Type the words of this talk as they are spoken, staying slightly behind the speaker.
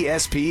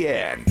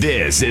ESPN.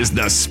 This is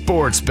the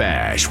Sports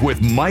Bash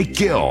with Mike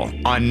Gill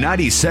on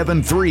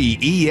 97.3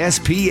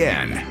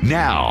 ESPN.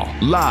 Now,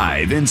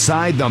 live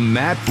inside the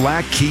Matt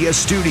Black Kia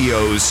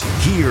Studios,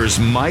 here's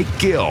Mike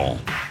Gill.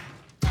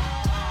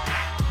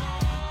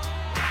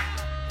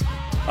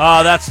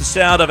 That's the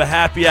sound of a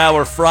happy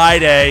hour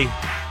Friday.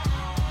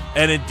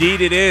 And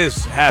indeed it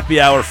is happy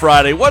hour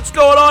Friday. What's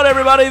going on,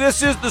 everybody?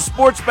 This is the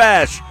Sports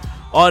Bash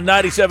on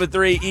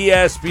 97.3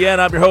 ESPN.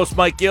 I'm your host,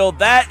 Mike Gill.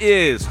 That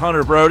is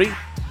Hunter Brody.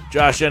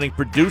 Josh Enning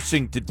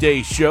producing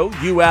today's show.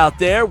 You out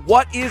there,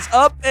 what is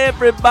up,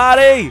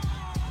 everybody?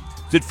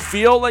 Does it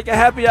feel like a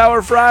happy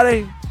hour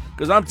Friday?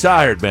 Because I'm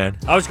tired, man.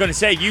 I was going to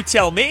say, you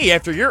tell me,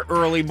 after your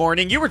early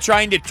morning, you were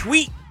trying to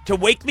tweet to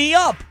wake me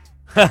up.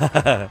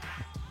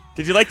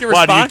 Did you like the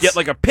response? Why, did you get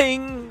like a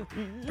ping?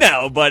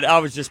 No, but I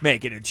was just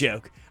making a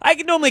joke. I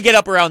can normally get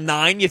up around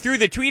 9. You threw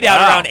the tweet out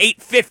around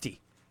 8:50.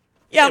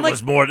 Yeah,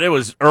 It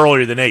was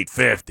earlier than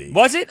 8:50.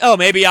 Was it? Oh,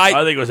 maybe I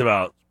think it was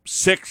about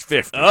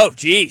 6:50. Oh,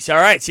 geez. All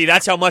right. See,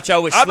 that's how much I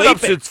was I've sleeping. been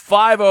up since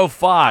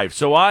 5:05,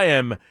 so I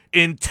am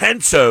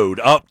intensoed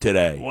up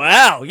today.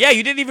 Wow. Yeah,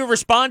 you didn't even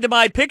respond to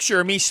my picture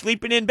of me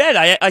sleeping in bed.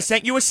 I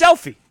sent you a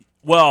selfie.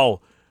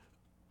 Well,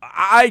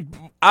 I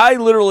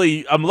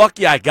literally, I'm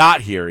lucky I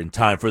got here in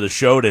time for the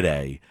show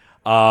today.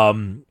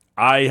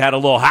 I had a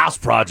little house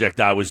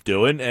project I was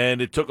doing,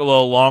 and it took a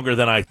little longer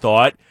than I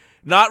thought.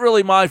 Not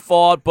really my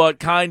fault, but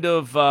kind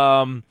of,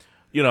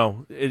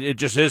 it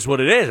just is what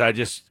it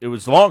is. It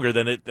was longer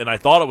than I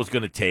thought it was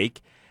going to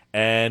take,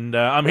 and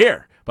I'm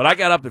here. But I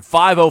got up at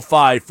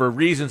 5:05 for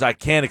reasons I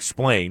can't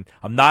explain.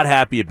 I'm not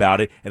happy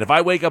about it, and if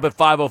I wake up at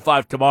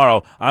 5:05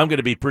 tomorrow, I'm going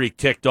to be pretty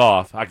ticked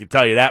off. I can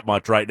tell you that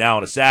much right now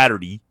on a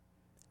Saturday.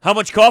 How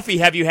much coffee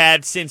have you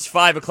had since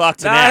 5 o'clock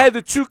tonight? I had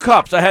the 2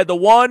 cups. I had the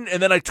one, and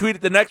then I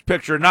tweeted the next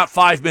picture not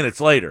 5 minutes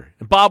later.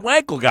 And Bob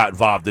Wankel got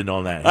involved in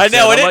on that. I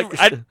know.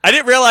 I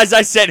didn't realize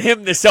I sent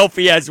him the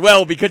selfie as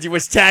well because he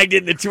was tagged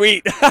in the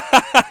tweet.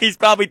 He's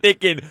probably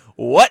thinking,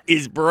 what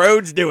is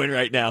Brodes doing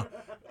right now?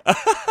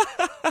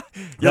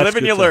 You live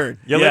and you learn.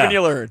 You live and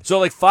you learn.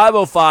 So,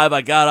 5:05,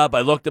 I got up,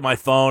 I looked at my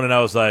phone, and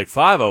I was like,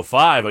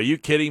 5:05? Are you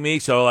kidding me?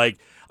 So,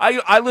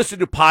 I listen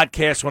to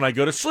podcasts when I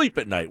go to sleep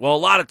at night. Well, a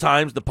lot of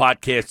times the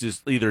podcast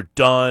is either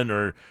done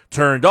or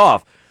turned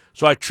off.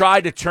 So I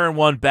tried to turn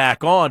one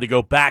back on to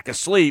go back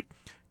asleep.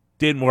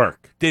 Didn't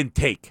work. Didn't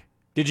take.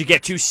 Did you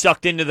get too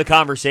sucked into the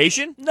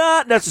conversation?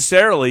 Not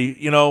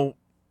necessarily, So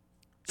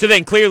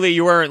then clearly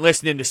you weren't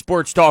listening to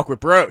Sports Talk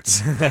with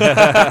Brodes.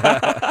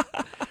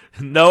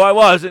 No, I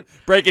wasn't.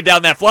 Breaking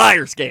down that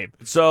Flyers game.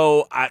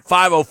 So at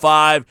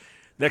 5:05,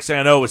 next thing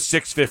I know it was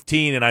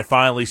 6:15, and I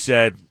finally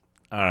said,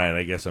 all right,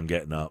 I guess I'm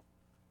getting up.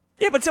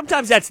 Yeah, but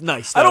sometimes that's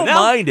nice, though. I don't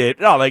mind it.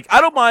 No,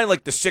 I don't mind the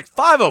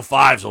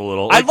 5:05's a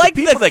little. I like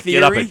the people the that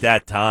get up at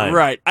that time.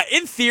 Right.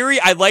 In theory,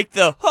 I like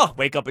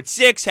wake up at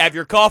 6, have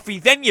your coffee,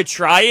 then you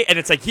try it, and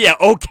it's like, yeah,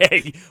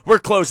 okay, we're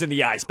closing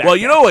the eyes back. Well,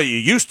 you know what you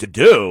used to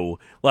do?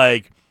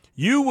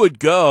 You would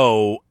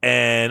go,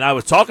 and I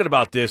was talking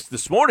about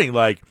this morning,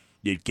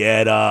 you'd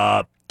get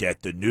up,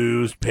 get the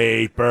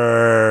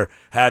newspaper,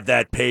 have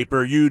that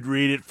paper, you'd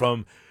read it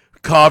from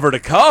cover to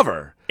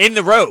cover. In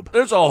the robe.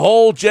 There's a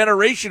whole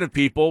generation of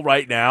people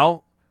right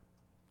now,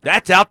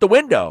 that's out the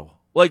window.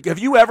 Have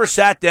you ever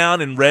sat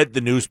down and read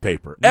the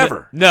newspaper?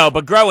 Ever? No,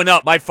 but growing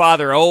up, my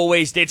father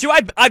always did. So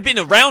I've been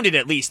around it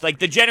at least.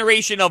 The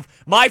generation of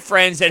my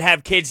friends that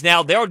have kids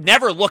now, they'll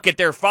never look at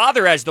their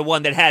father as the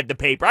one that had the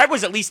paper. I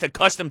was at least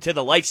accustomed to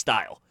the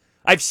lifestyle.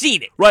 I've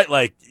seen it. Right,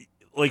 like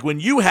when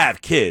you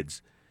have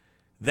kids,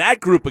 that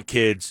group of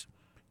kids,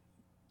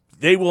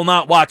 they will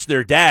not watch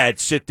their dad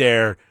sit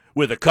there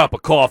with a cup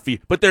of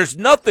coffee. But there's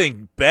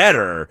nothing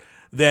better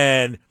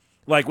than,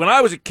 when I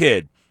was a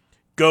kid,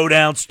 go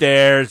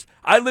downstairs.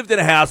 I lived in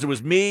a house. It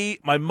was me,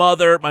 my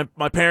mother,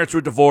 my parents were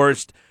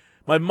divorced.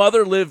 My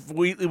mother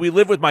we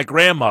lived with my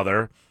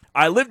grandmother.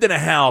 I lived in a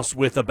house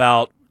with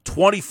about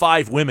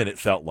 25 women, it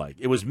felt like.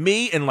 It was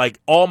me and,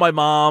 all my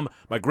mom,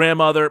 my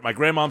grandmother, my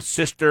grandmom's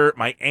sister,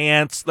 my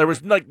aunts. There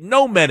was,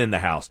 no men in the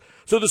house.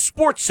 So the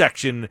sports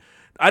section,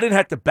 I didn't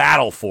have to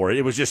battle for it.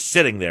 It was just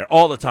sitting there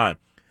all the time.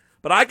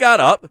 But I got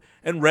up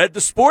and read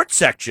the sports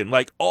section.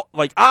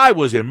 I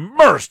was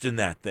immersed in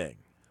that thing.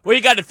 Well,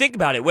 you got to think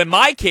about it. When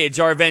my kids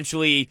are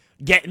eventually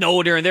getting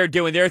older and they're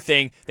doing their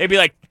thing, they'd be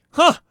like,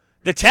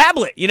 the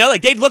tablet.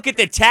 They'd look at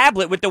the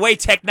tablet with the way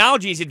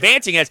technology is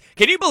advancing as,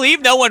 can you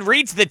believe no one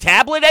reads the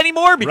tablet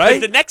anymore?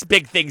 Because the next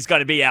big thing's going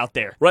to be out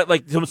there. Right,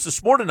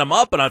 this morning I'm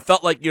up and I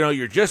felt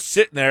you're just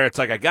sitting there. It's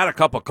I got a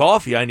cup of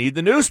coffee. I need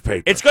the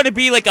newspaper. It's going to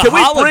be like a hologram.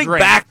 hologram. Can we bring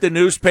back the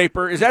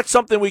newspaper? Is that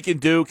something we can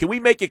do? Can we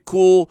make it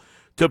cool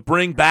to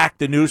bring back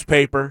the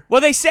newspaper?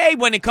 Well, they say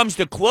when it comes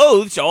to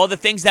clothes, all the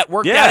things that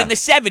worked out in the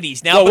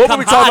 70s now what become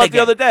were we talking about again.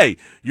 the other day?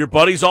 Your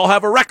buddies all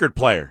have a record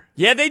player.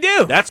 Yeah, they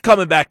do. That's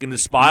coming back into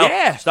style.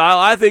 Yeah.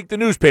 I think the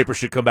newspaper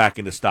should come back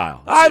into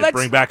style. All right, let's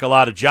bring back a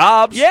lot of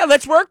jobs. Yeah,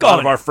 let's work on it. A lot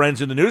of our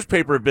friends in the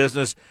newspaper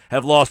business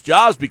have lost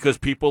jobs because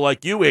people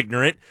like you,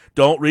 ignorant,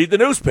 don't read the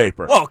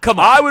newspaper. Well, come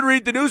on. I would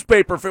read the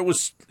newspaper if it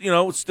was,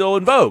 still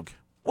in vogue.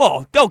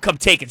 Well, don't come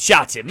taking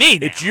shots at me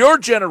now. It's your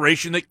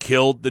generation that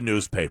killed the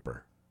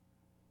newspaper.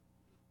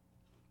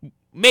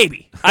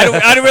 Maybe.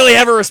 I don't really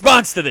have a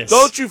response to this.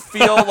 Don't you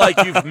feel like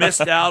you've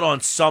missed out on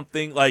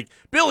something? Like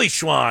Billy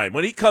Schwein,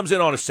 when he comes in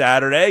on a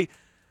Saturday,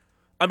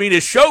 I mean,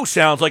 his show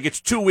sounds like it's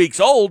 2 weeks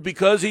old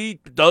because he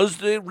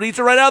reads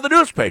it right out of the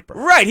newspaper.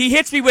 Right. He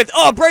hits me with,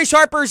 Bryce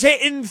Harper's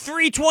hitting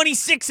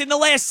 326 in the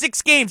last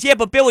 6 games. Yeah,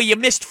 but Billy, you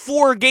missed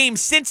 4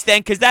 games since then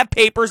because that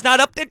paper's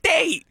not up to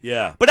date.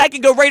 Yeah. But I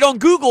can go right on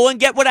Google and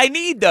get what I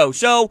need, though.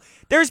 So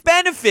there's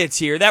benefits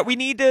here that we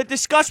need to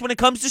discuss when it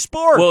comes to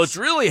sports. Well, it's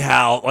really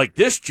how, like,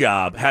 this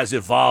job has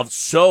evolved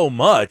so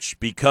much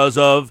because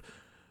of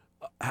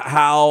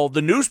how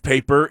the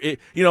newspaper,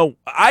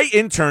 I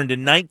interned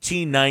in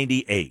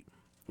 1998.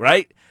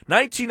 Right?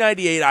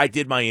 1998, I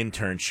did my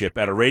internship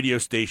at a radio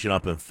station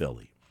up in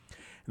Philly.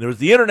 And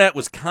the internet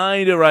was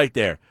kind of right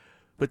there.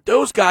 But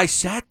those guys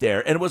sat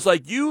there, and it was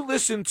like you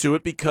listened to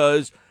it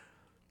because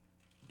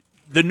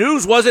the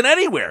news wasn't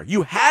anywhere.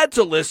 You had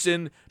to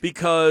listen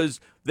because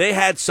they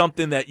had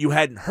something that you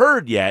hadn't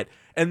heard yet,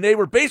 and they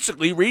were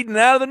basically reading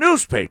out of the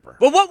newspaper.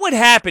 Well, what would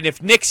happen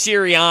if Nick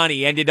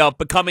Sirianni ended up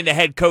becoming the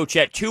head coach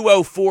at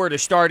 2:04 to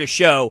start a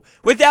show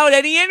without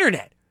any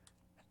internet?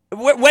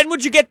 When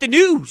would you get the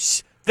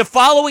news? The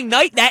following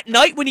night, that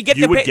night when you get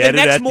you would get the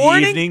next it at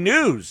morning? the evening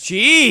news.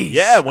 Jeez.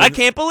 Yeah, I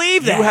can't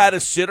believe that. You had to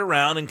sit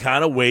around and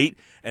kind of wait,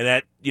 and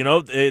at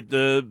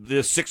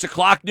the 6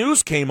 o'clock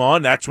news came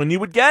on, that's when you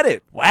would get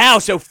it. Wow,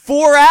 so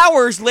 4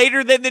 hours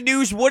later than the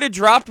news would have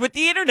dropped with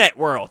the internet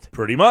world.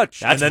 Pretty much.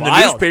 That's and then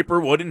wild. the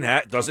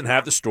newspaper doesn't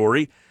have the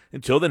story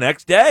until the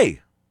next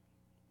day.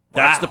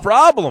 That's Wow. the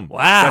problem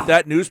Wow.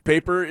 that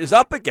newspaper is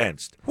up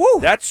against. Whew.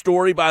 That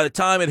story, by the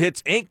time it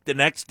hits ink the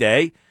next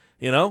day,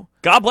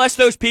 God bless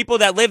those people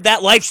that live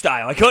that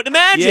lifestyle. I couldn't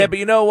imagine. Yeah, but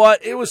you know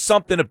what? It was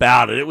something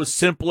about it. It was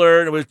simpler,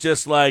 and it was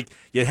just like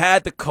you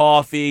had the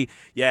coffee,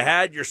 you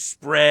had your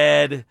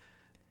spread.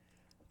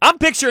 I'm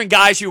picturing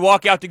guys who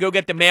walk out to go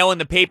get the mail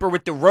and the paper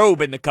with the robe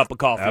and the cup of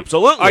coffee.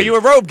 Absolutely. Are you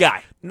a robe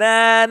guy?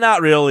 Nah,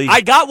 not really.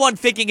 I got one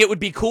thinking it would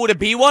be cool to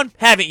be one.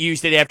 Haven't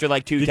used it after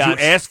like 2 Did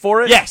times. you ask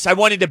for it? Yes, I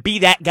wanted to be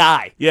that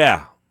guy.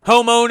 Yeah.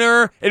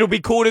 Homeowner, it'll be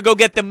cool to go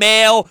get the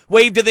mail,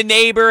 wave to the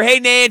neighbor, hey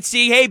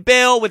Nancy, hey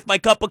Bill, with my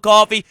cup of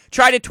coffee.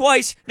 Tried it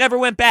twice, never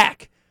went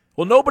back.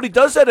 Well, nobody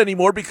does that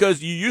anymore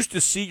because you used to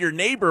see your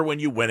neighbor when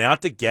you went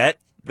out to get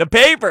the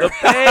paper.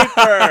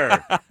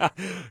 The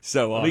paper.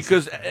 So awesome.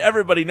 Because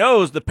everybody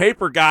knows the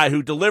paper guy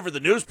who delivered the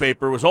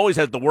newspaper always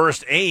had the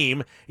worst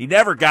aim. He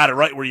never got it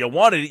right where you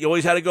wanted it. You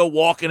always had to go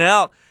walking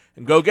out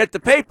and go get the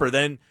paper.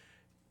 Then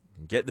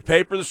get the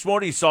paper this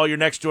morning. You saw your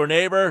next door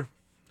neighbor.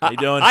 How you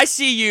doing? I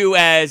see you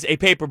as a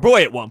paper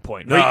boy at one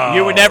point. No.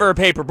 You were never a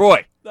paper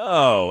boy.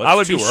 No, I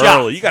would too be early.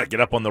 shocked. You got to get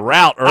up on the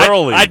route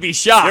early. I'd be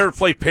shocked. You ever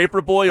play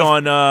Paperboy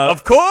on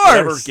of course.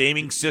 whatever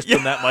gaming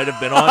system that might have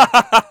been on?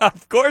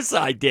 Of course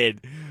I did.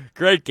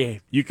 Great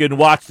game. You can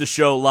watch the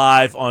show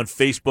live on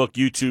Facebook,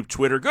 YouTube,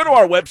 Twitter. Go to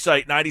our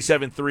website,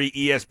 97.3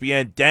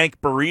 ESPN.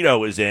 Dank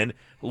Burrito is in.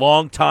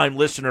 Long-time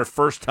listener,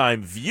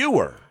 first-time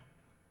viewer.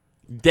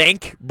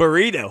 Dank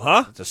burrito,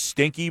 huh? It's a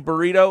stinky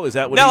burrito? Is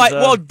that what No, he's...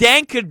 well,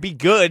 dank could be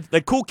good.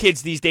 Like cool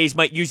kids these days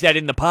might use that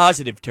in the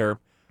positive term.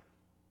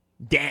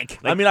 Dank.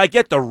 I mean, I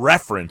get the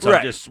reference. Right.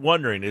 I'm just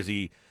wondering, is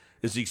he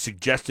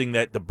suggesting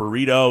that the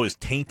burrito is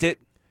tainted?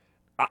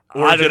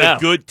 Or I is don't it know. a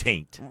good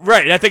taint?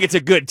 Right, I think it's a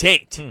good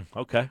taint.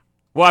 Okay.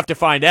 We'll have to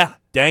find out.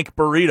 Dank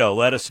burrito,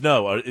 let us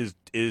know.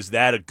 Is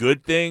that a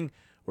good thing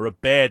or a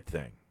bad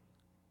thing?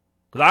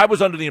 Because I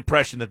was under the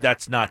impression that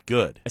that's not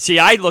good. See,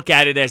 I look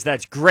at it as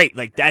that's great.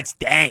 Like, that's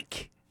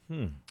dank.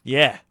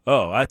 Yeah.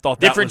 Oh, I thought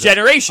that Different was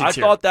generations I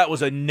here. thought that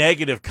was a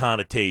negative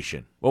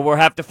connotation. Well, we'll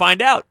have to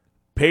find out.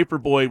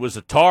 Paperboy was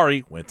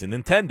Atari, went to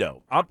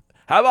Nintendo. How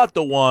about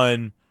the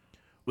one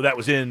that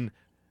was in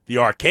the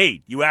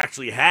arcade? You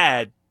actually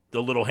had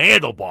the little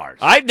handlebars.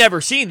 I've never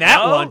seen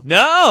that No? one.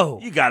 No.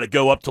 You got to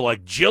go up to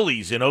like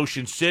Jilly's in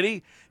Ocean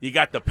City. You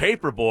got the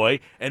Paperboy,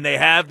 and they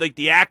have like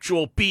the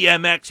actual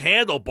BMX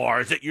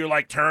handlebars that you're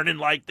like turning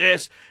like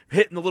this,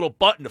 hitting the little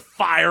button to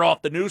fire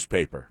off the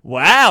newspaper.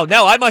 Wow.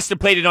 No, I must have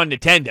played it on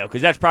Nintendo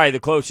because that's probably the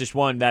closest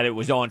one that it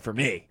was on for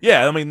me.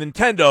 Yeah, I mean,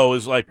 Nintendo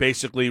is like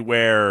basically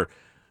where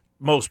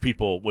most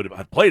people would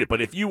have played it.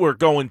 But if you were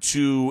going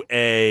to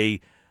an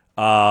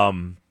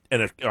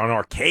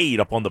arcade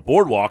up on the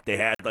boardwalk, they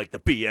had like the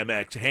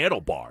BMX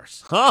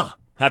handlebars. Huh.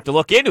 Have to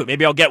look into it.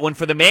 Maybe I'll get one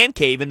for the man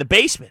cave in the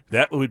basement.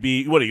 That would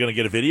be, what, are you going to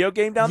get a video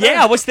game down there?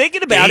 Yeah, I was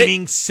thinking about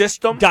Gaming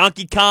system?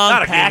 Donkey Kong,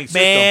 Not a gaming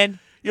Pac-Man.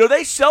 system.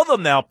 They sell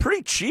them now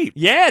pretty cheap.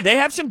 Yeah, they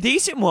have some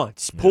decent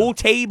ones. Pool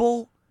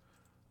table.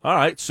 All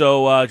right,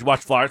 so did you watch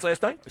Flyers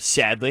last night?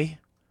 Sadly.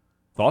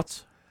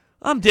 Thoughts?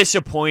 I'm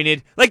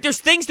disappointed. Like,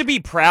 there's things to be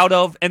proud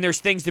of, and there's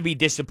things to be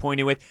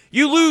disappointed with.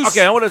 You lose.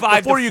 Okay, I want to, 5-4.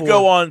 before you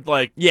go on,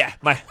 like, Yeah,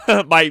 my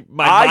I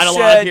monologue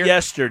said here.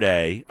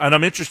 yesterday, and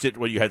I'm interested in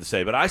what you had to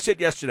say, but I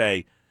said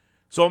yesterday,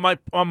 so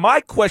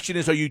my question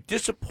is, are you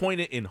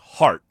disappointed in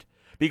Hart?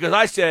 Because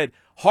I said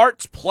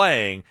Hart's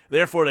playing,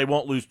 therefore they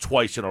won't lose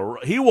twice in a row.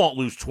 He won't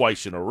lose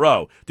twice in a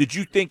row. Did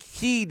you think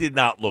he did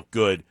not look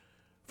good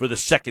for the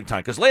second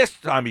time. Because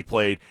last time he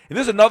played, and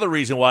this is another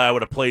reason why I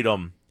would have played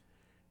him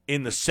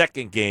in the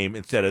second game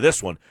instead of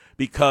this one,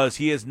 because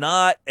he has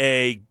not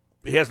been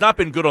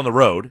good on the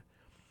road.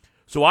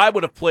 So I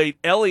would have played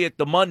Elliott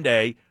the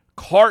Monday,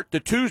 Hart the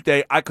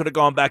Tuesday. I could have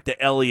gone back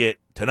to Elliott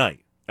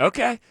tonight.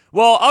 Okay.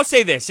 Well, I'll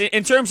say this.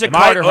 In terms of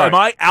Carter Hart. Am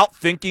I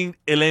outthinking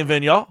Alain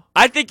Vigneault?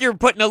 I think you're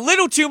putting a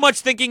little too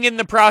much thinking in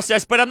the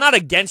process, but I'm not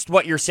against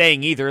what you're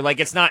saying either. Like,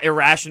 it's not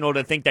irrational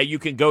to think that you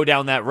can go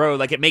down that road.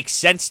 Like, it makes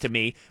sense to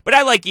me. But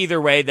I like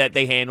either way that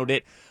they handled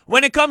it.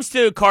 When it comes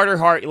to Carter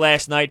Hart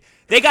last night,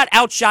 they got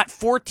outshot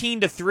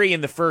 14-3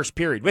 in the first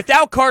period.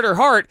 Without Carter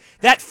Hart,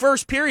 that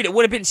first period, it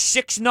would have been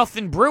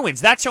 6-0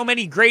 Bruins. That's how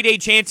many grade A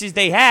chances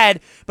they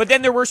had. But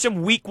then there were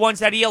some weak ones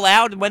that he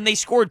allowed. When they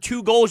scored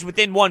 2 goals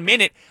within 1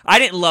 minute, I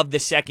didn't love the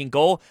second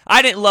goal.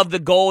 I didn't love the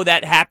goal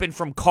that happened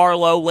from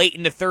Carlo late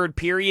in the third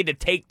period to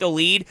take the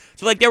lead.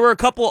 So, like, there were a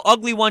couple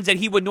ugly ones that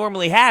he would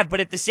normally have. But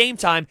at the same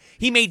time,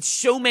 he made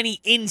so many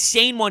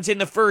insane ones in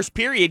the first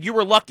period. You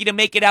were lucky to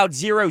make it out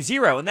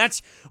 0-0. And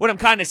that's what I'm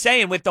kind of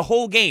saying with the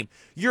whole game.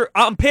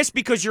 I'm pissed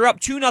because you're up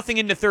 2-0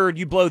 in the third,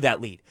 you blow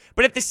that lead.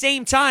 But at the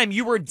same time,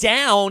 you were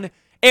down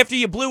after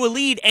you blew a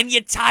lead and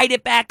you tied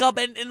it back up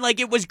and like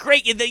it was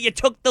great. You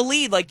took the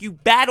lead, like you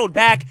battled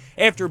back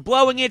after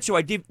blowing it.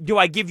 So do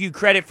I give you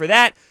credit for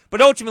that?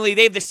 But ultimately,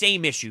 they have the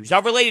same issues.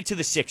 I'll relate it to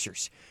the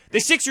Sixers. The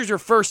Sixers are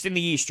first in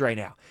the East right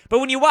now. But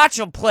when you watch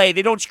them play,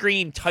 they don't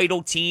scream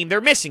title team.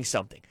 They're missing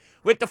something.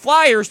 With the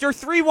Flyers, they're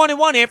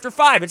 3-1-1 after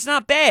 5. It's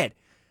not bad.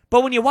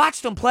 But when you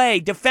watch them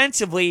play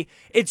defensively,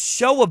 it's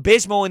so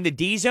abysmal in the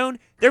D zone,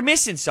 they're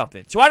missing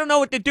something. So I don't know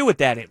what to do with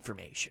that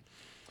information.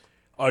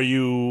 Are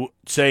you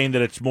saying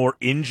that it's more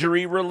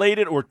injury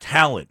related or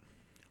talent?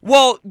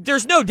 Well,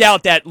 there's no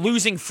doubt that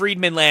losing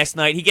Friedman last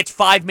night, he gets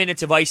 5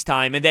 minutes of ice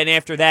time, and then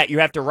after that, you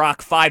have to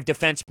rock 5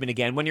 defensemen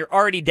again. When you're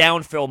already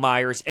down Phil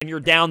Myers and you're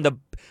down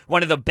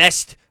one of the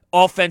best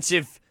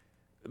offensive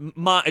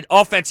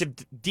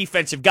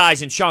defensive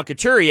guys in Sean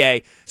Couturier,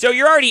 so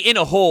you're already in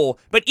a hole.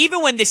 But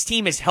even when this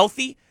team is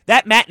healthy,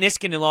 that Matt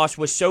Niskanen loss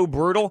was so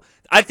brutal.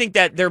 I think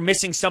that they're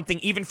missing something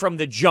even from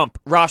the jump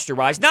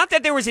roster-wise. Not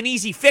that there was an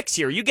easy fix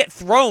here. You get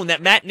thrown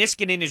that Matt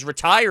Niskanen is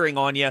retiring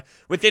on you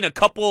within a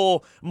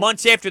couple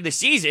months after the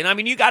season. I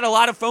mean, you got a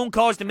lot of phone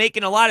calls to make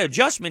and a lot of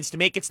adjustments to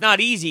make. It's not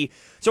easy.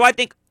 So I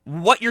think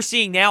what you're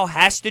seeing now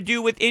has to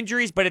do with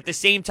injuries, but at the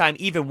same time,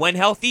 even when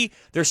healthy,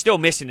 they're still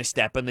missing a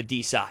step on the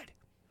D side.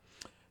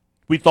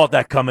 We thought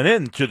that coming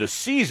into the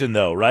season,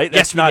 though, right?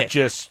 That's yes, not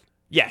just.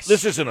 Yes.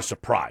 This isn't a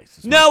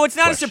surprise. No, it's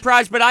not a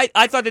surprise, but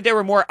I thought that there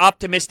were more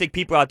optimistic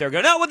people out there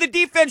going, oh, well, the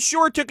defense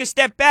sure took a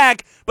step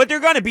back, but they're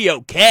going to be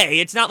okay.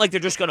 It's not like they're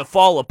just going to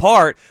fall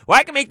apart. Well,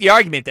 I can make the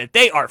argument that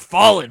they are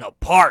falling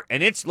apart,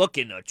 and it's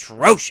looking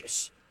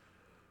atrocious.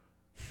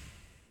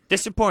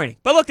 Disappointing.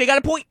 But look, they got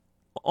a point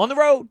on the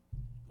road.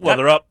 Well,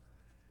 they're up.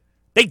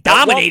 They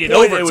dominated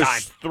overtime. It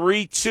was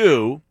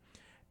 3-2.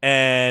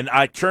 And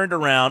I turned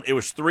around. It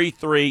was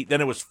 3-3.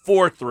 Then it was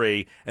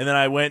 4-3. And then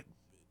I went,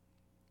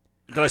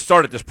 because I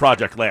started this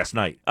project last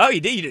night. Oh, you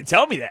did? You didn't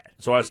tell me that.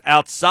 So I was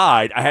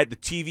outside. I had the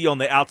TV on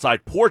the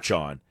outside porch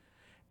on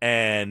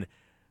and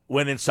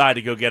went inside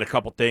to go get a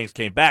couple things,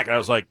 came back. And I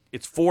was like,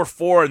 it's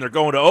 4-4 and they're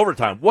going to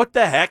overtime. What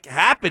the heck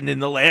happened in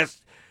the last?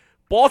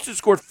 Boston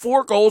scored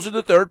 4 goals in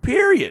the third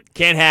period.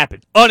 Can't happen.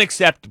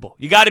 Unacceptable.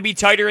 You got to be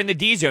tighter in the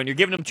D zone. You're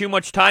giving them too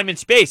much time and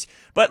space.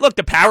 But look,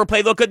 the power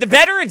play looked good. The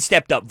veterans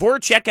stepped up.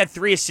 Voracek had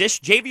 3 assists.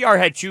 JVR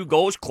had 2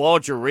 goals.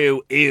 Claude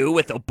Giroux,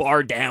 with a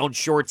bar down,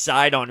 short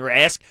side on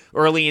Rask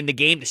early in the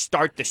game to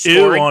start the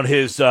scoring. On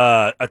his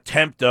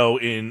attempt, though,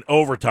 in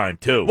overtime,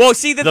 too. Well,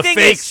 see, the thing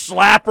fake is,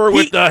 slapper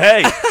with the,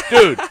 hey,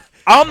 dude,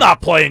 I'm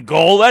not playing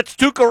goal. That's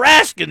Tuukka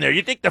Rask in there.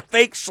 You think the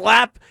fake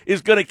slap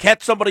is going to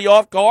catch somebody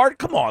off guard?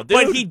 Come on,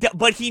 dude.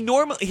 But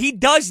he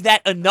does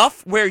that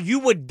enough where you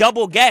would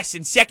double guess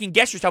and second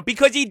guess yourself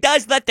because he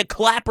does let the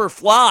clapper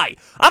fly.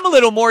 I'm a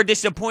little more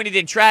disappointed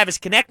in Travis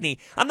Konechny.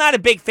 I'm not a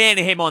big fan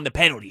of him on the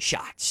penalty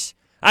shots.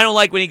 I don't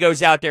like when he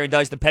goes out there and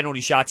does the penalty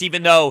shots,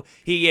 even though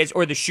he is,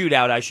 or the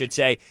shootout, I should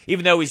say,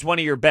 even though he's one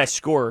of your best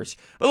scorers.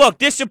 But look,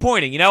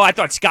 disappointing. I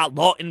thought Scott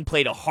Lawton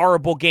played a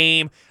horrible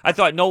game. I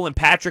thought Nolan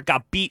Patrick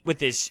got beat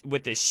with his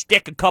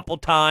stick a couple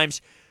times.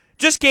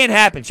 Just can't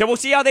happen. So we'll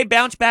see how they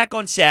bounce back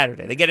on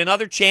Saturday. They get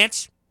another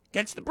chance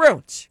against the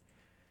Bruins.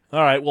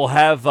 All right, we'll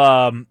have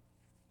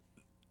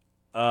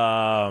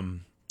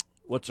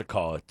what's it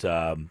called?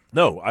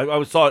 No,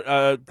 I thought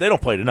they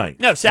don't play tonight.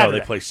 No, Saturday. No,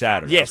 they play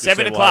Saturday. Yeah,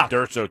 7 o'clock.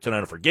 We'll have Durso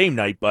tonight for game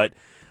night, but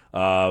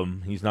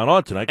he's not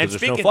on tonight because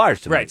there's no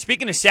Flyers tonight. Right.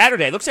 Speaking of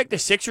Saturday, it looks like the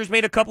Sixers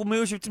made a couple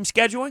moves with some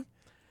scheduling.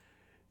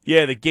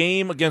 Yeah, the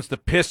game against the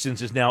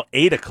Pistons is now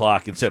 8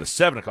 o'clock instead of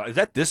 7 o'clock. Is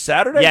that this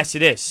Saturday? Yes,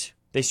 it is.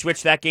 They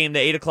switched that game to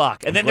 8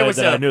 o'clock. And then there was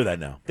I knew that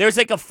now. There was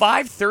like a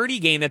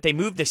 5:30 game that they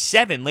moved to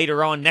 7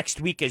 later on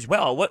next week as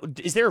well. What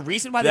is there a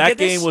reason why they did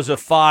this? That game was a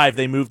 5.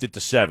 They moved it to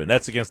 7.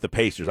 That's against the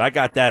Pacers. I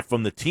got that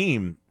from the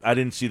team. I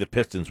didn't see the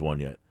Pistons one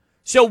yet.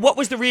 So what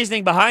was the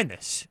reasoning behind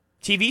this?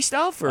 TV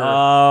stuff? Or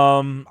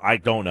I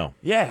don't know.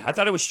 yeah, I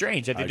thought it was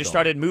strange that they just don't.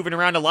 started moving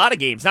around a lot of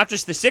games, not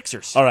just the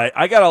Sixers. All right,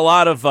 I got a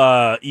lot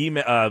of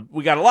email.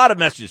 We got a lot of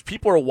messages.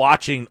 People are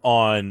watching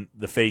on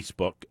the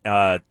Facebook,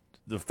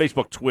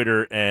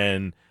 Twitter,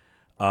 and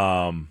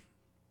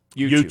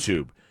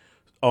YouTube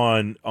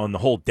on the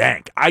whole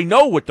dank. I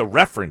know what the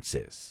reference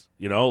is.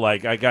 You know,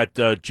 like I got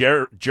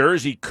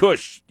Jersey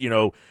Kush. You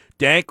know,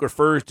 dank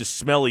refers to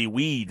smelly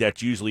weed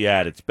that's usually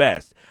at its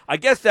best. I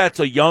guess that's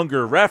a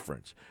younger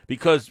reference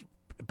because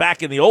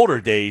back in the older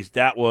days,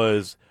 that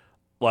was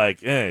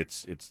like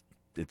it's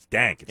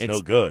dank. It's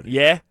no good.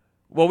 Yeah.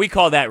 Well, we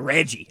call that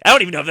Reggie. I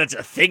don't even know if that's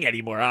a thing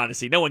anymore,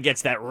 honestly. No one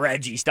gets that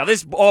Reggie stuff.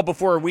 This is all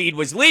before weed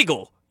was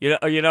legal. You know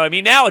what I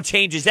mean? Now it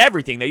changes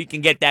everything. Now you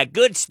can get that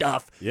good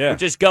stuff. Yeah.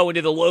 Just go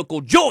into the local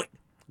joint.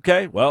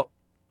 Okay, well,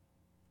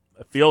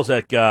 it feels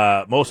like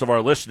most of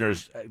our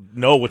listeners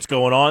know what's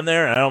going on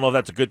there, and I don't know if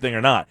that's a good thing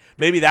or not.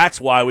 Maybe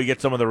that's why we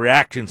get some of the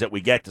reactions that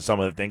we get to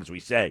some of the things we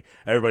say.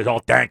 Everybody's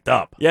all danked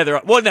up. Yeah,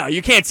 well, no,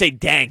 you can't say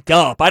danked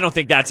up. I don't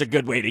think that's a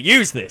good way to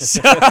use this.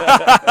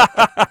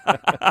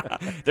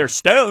 They're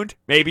stoned,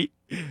 maybe.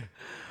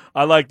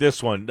 I like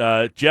this one.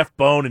 Jeff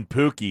Bone and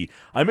Pookie.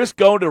 I miss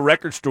going to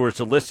record stores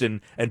to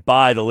listen and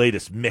buy the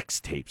latest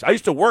mixtapes. I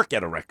used to work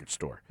at a record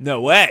store. No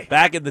way.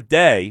 Back in the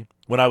day,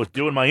 when I was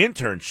doing my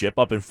internship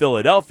up in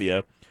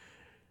Philadelphia,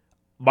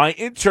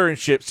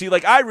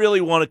 I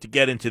really wanted to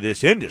get into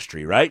this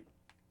industry, right?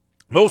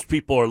 Most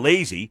people are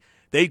lazy.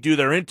 They do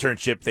their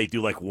internship. They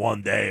do like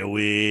 1 day a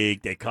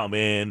week. They come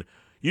in.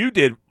 You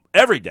did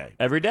every day.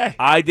 Every day.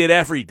 I did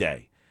every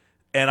day.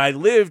 And I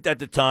lived at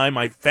the time,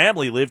 my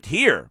family lived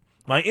here.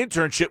 My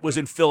internship was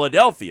in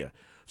Philadelphia.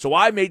 So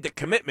I made the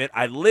commitment.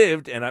 I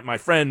lived, and my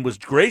friend was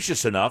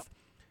gracious enough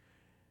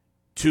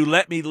to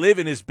let me live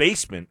in his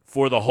basement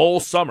for the whole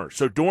summer.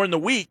 So during the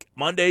week,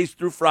 Mondays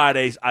through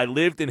Fridays, I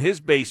lived in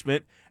his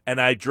basement, and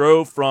I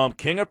drove from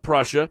King of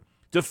Prussia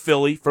to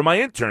Philly for my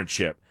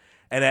internship.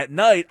 And at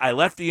night, I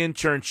left the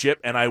internship,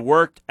 and I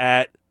worked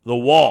at the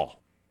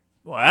Wall.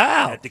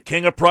 Wow. At the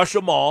King of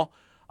Prussia Mall,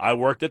 I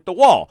worked at the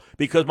Wall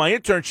because my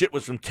internship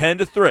was from 10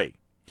 to 3.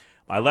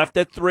 I left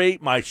at 3.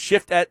 My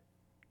shift at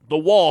the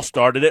Wall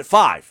started at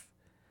 5.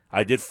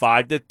 I did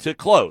 5 to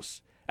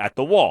close at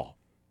the Wall.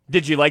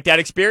 Did you like that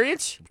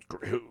experience?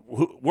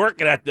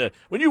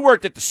 When you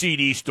worked at the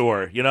CD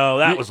store, you know,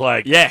 that was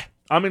like, yeah.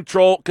 I'm in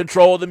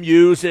control of the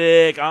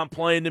music. I'm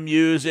playing the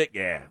music.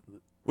 Yeah.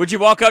 Would you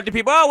walk up to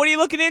people, oh, what are you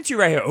looking into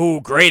right here?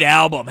 Oh, great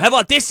album. How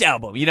about this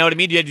album? You know what I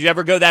mean? Did you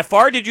ever go that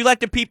far? Did you let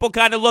the people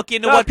kind of look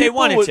into what they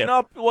wanted to?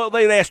 No, well,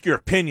 they'd ask your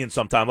opinion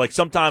sometimes. Like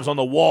sometimes on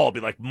the Wall, it'd be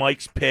like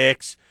Mike's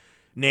picks,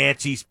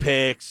 Nancy's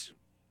picks.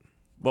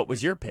 What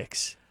was your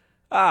picks?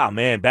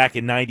 Man, back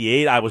in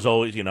 98, I was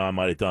always, I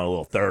might have done a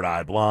little Third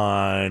Eye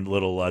Blind,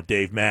 little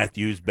Dave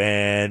Matthews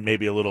Band,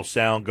 maybe a little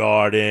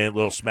Soundgarden,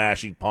 little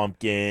Smashing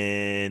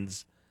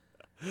Pumpkins.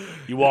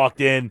 You walked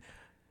in,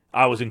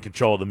 I was in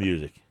control of the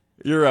music.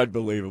 You're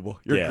unbelievable.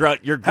 You're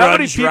grunge How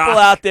many people rock.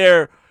 out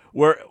there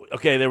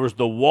there was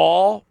the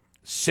Wall,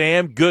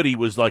 Sam Goody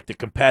was like the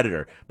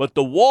competitor. But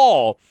the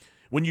Wall,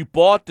 when you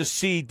bought the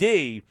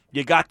CD,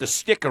 you got the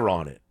sticker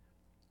on it.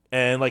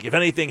 And, like, if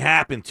anything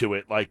happened to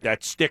it, like,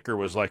 that sticker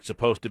was, like,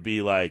 supposed to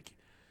be, like,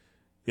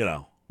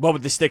 What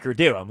would the sticker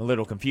do? I'm a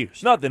little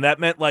confused. nothing. That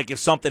meant, like, if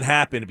something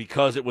happened,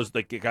 because it was,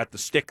 like, it got the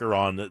sticker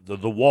on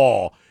the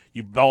Wall,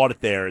 you bought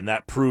it there, and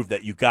that proved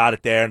that you got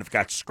it there. And if it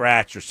got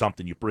scratched or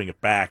something, you bring it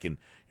back, and,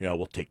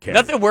 we'll take care of it.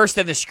 Nothing worse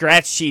than the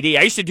scratch CD.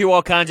 I used to do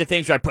all kinds of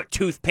things where I put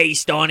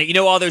toothpaste on it. You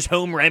know, all those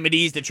home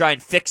remedies to try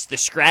and fix the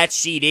scratch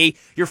CD.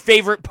 Your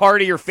favorite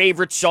part of your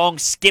favorite song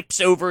skips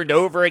over and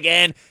over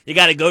again. You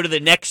got to go to the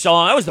next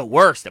song. That was the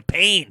worst. The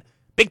pain.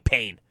 Big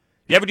pain.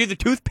 You ever do the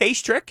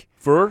toothpaste trick?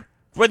 For?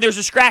 When there's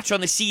a scratch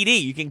on the CD,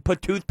 you can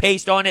put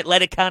toothpaste on it,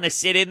 let it kind of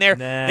sit in there.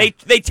 Nah.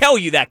 They tell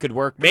you that could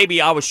work.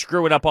 Maybe I was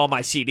screwing up all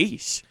my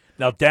CDs.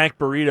 Now, Dank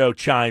Burrito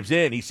chimes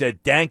in. He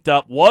said danked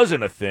up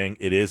wasn't a thing.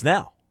 It is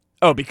now.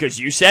 Oh, because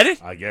you said it?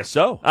 I guess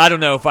so. I don't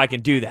know if I can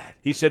do that.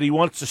 He said he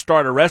wants to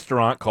start a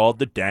restaurant called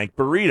the Dank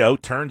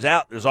Burrito. Turns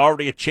out there's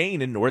already a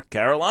chain in North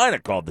Carolina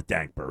called the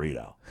Dank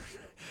Burrito.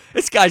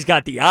 This guy's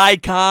got the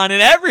icon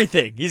and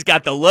everything. He's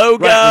got the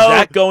logo. Right, is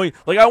that going?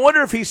 Like, I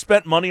wonder if he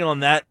spent money on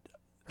that.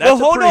 That's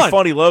a pretty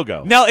funny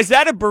logo. Now, is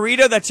that a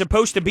burrito that's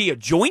supposed to be a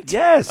joint?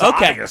 Yes,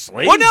 okay.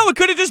 obviously. Well, no, it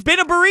could have just been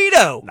a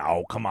burrito.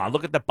 No, come on.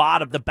 Look at the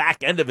bottom. The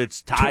back end of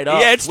it's tied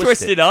up. Yeah, it's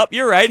twisted up.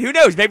 You're right. Who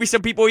knows? Maybe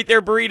some people eat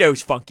their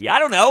burritos funky. I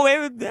don't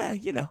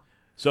know.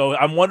 So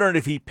I'm wondering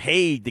if he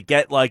paid to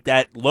get, like,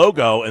 that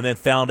logo and then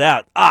found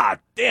out,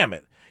 damn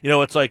it.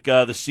 It's like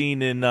the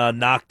scene in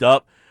Knocked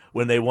Up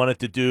when they wanted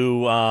to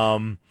do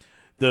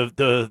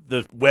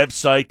the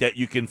website that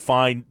you can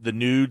find the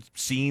nude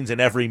scenes in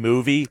every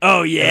movie.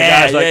 Oh,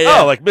 yeah. And the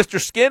guy's like, like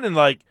Mr. Skin, and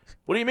like,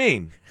 what do you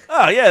mean?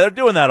 Oh, yeah, they're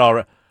doing that all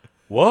right.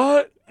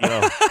 What?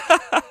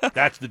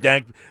 That's the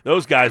dank.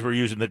 Those guys were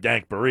using the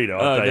dank burrito.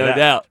 I'll tell you no that.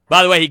 doubt.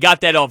 By the way, he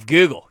got that off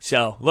Google,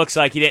 so looks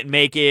like he didn't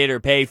make it or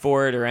pay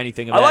for it or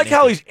anything of I that like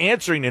how nature. he's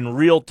answering in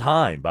real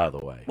time, by the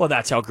way. Well,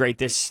 that's how great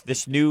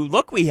this new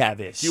look we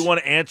have is. Do you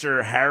want to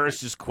answer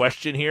Harris's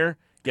question here?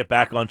 Get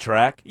back on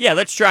track? Yeah,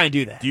 let's try and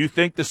do that. Do you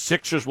think the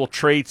Sixers will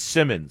trade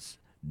Simmons?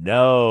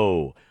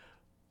 No.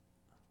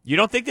 You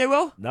don't think they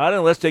will? Not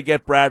unless they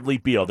get Bradley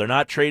Beal. They're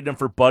not trading him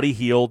for Buddy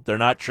Hield. They're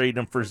not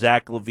trading him for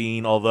Zach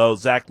LaVine, although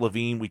Zach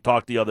LaVine, we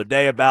talked the other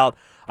day about,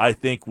 I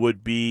think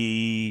would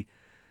be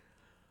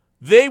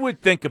 – they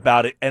would think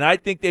about it, and I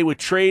think they would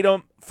trade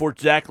him for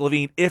Zach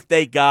LaVine if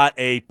they got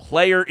a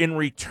player in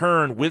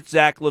return with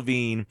Zach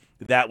LaVine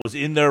that was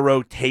in their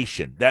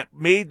rotation, that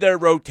made their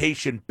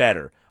rotation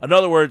better. In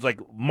other words, like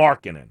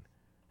Markkanen.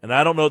 And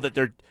I don't know that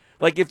they're –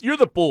 like if you're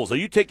the Bulls, are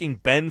you taking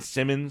Ben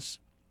Simmons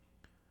 –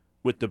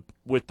 with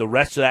the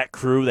rest of that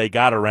crew they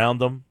got around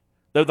them?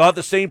 They'll have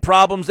the same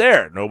problems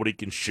there. Nobody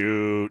can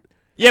shoot.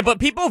 Yeah, but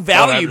people Don't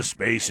have value the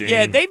spacing.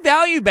 Yeah, they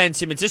value Ben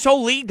Simmons. This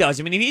whole league does.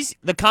 I mean, he's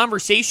the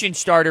conversation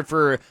starter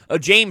for a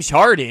James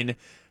Harden.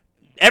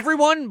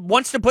 Everyone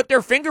wants to put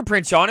their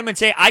fingerprints on him and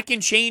say, I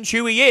can change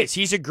who he is.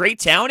 He's a great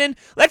talent, and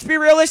let's be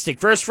realistic.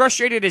 For as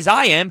frustrated as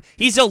I am,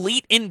 he's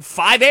elite in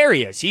 5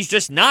 areas. He's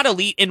just not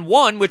elite in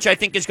one, which I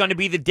think is going to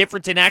be the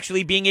difference in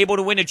actually being able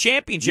to win a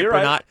championship You're or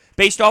right. not,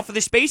 based off of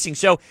the spacing.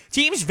 So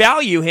teams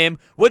value him.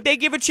 Would they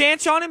give a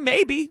chance on him?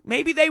 Maybe.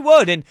 Maybe they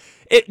would. And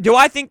do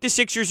I think the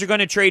Sixers are going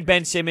to trade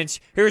Ben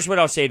Simmons? Here's what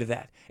I'll say to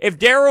that. If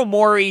Daryl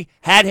Morey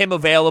had him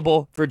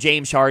available for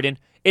James Harden,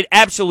 it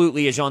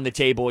absolutely is on the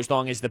table as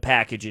long as the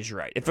package is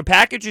right. If a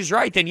package is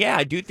right, then yeah,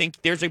 I do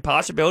think there's a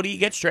possibility he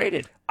gets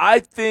traded. I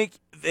think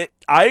that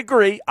I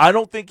agree. I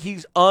don't think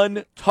he's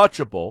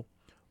untouchable,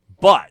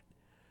 but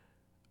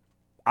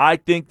I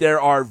think there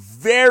are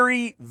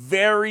very,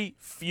 very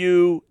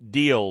few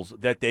deals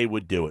that they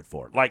would do it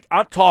for. Like,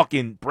 I'm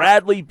talking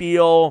Bradley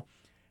Beal,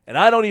 and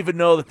I don't even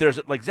know that there's,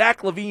 like,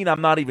 Zach LaVine, I'm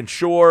not even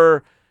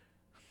sure.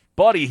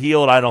 Buddy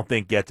Hield, I don't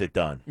think gets it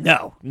done.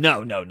 No.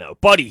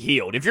 Buddy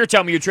Hield. If you're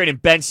telling me you're trading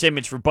Ben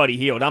Simmons for Buddy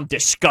Hield, I'm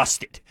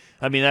disgusted.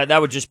 I mean,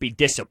 that would just be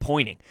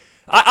disappointing.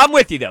 I'm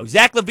with you, though.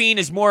 Zach LaVine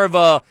is more of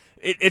a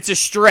it's a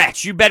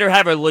stretch. You better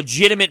have a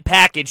legitimate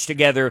package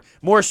together,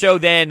 more so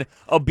than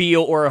a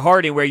Beal or a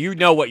Harden where you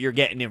know what you're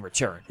getting in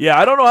return. Yeah,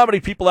 I don't know how many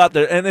people out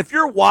there, and if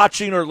you're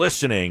watching or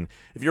listening,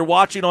 if you're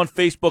watching on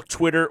Facebook,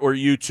 Twitter, or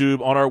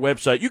YouTube on our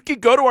website, you can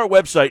go to our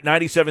website,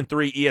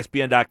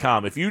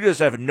 973ESPN.com. If you just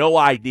have no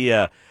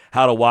idea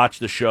how to watch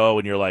the show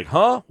and you're like,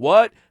 huh,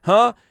 what,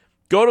 huh,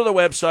 go to the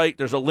website.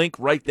 There's a link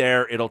right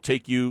there. It'll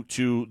take you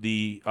to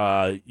the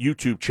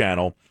YouTube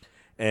channel,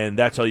 and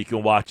that's how you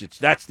can watch it.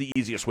 That's the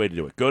easiest way to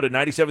do it. Go to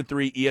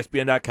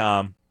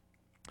 973ESPN.com.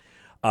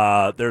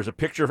 There's a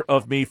picture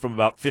of me from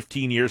about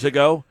 15 years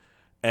ago,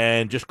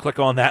 and just click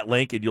on that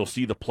link, and you'll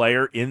see the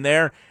player in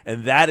there,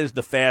 and that is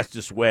the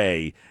fastest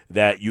way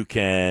that you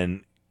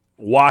can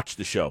watch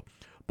the show.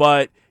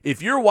 But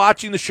if you're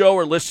watching the show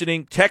or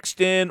listening,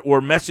 text in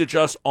or message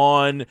us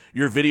on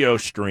your video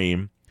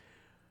stream.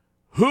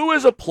 Who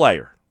is a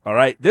player? All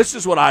right, this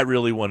is what I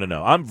really want to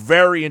know. I'm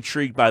very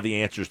intrigued by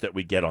the answers that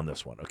we get on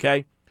this one,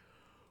 okay?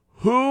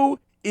 Who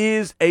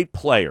is a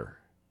player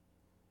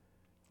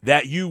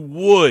that you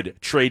would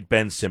trade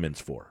Ben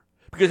Simmons for?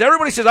 Because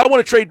everybody says, I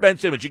want to trade Ben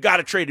Simmons. You got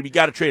to trade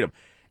him.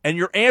 And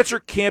your answer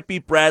can't be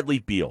Bradley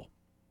Beal.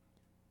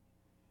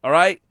 All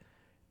right?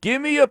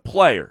 Give me a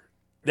player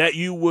that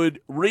you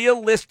would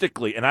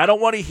realistically, and I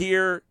don't want to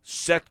hear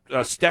Steph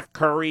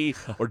Curry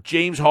or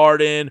James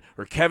Harden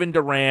or Kevin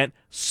Durant,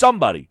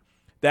 somebody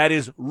that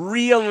is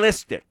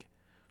realistic.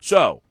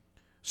 So,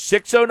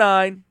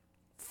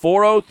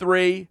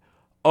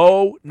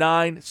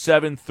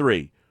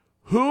 609-403-0973.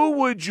 Who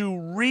would you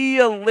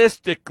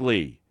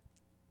realistically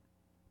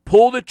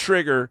pull the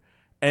trigger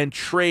and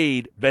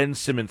trade Ben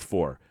Simmons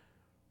for?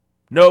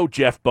 No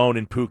Jeff Bone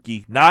and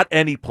Pookie, not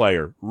any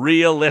player.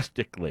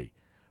 Realistically,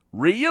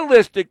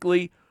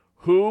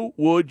 who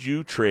would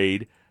you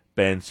trade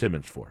Ben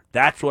Simmons for?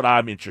 That's what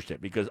I'm interested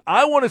in, because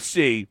I want to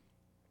see.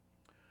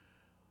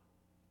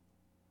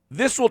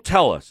 This will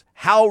tell us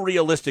how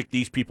realistic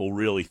these people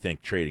really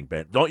think trading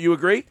Ben. Don't you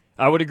agree?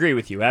 I would agree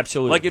with you,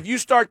 absolutely. Like, if you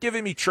start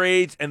giving me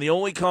trades and the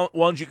only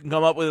ones you can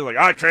come up with are like,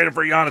 I traded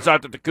for Giannis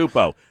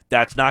Antetokounmpo,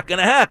 that's not going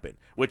to happen,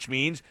 which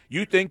means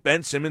you think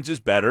Ben Simmons is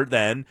better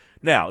than.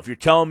 Now, if you're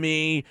telling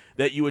me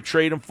that you would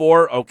trade him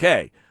for,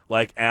 okay,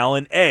 like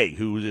Alan A.,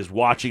 who is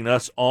watching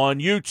us on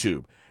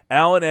YouTube.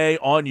 Alan A.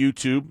 on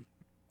YouTube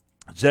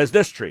says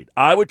this trade.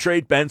 I would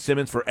trade Ben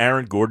Simmons for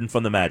Aaron Gordon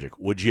from the Magic.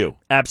 Would you?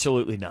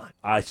 Absolutely not.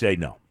 I say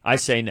no. I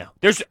say no.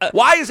 There's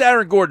Why is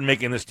Aaron Gordon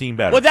making this team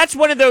better? Well, that's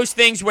one of those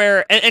things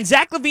where, and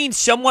Zach LaVine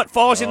somewhat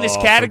falls in this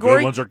category. Some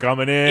good ones are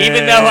coming in.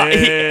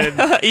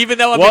 Even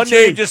though I'm one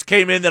intrigued. name just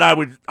came in that I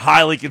would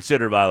highly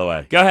consider, by the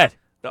way. Go ahead.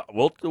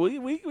 Well,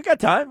 we got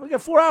time. We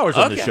got 4 hours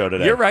on this show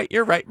today.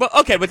 You're right. Well,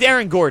 okay, with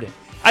Aaron Gordon,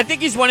 I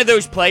think he's one of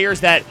those players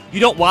that you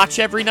don't watch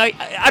every night.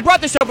 I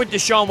brought this up with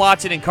Deshaun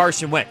Watson and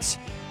Carson Wentz.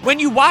 When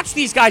you watch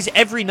these guys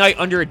every night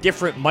under a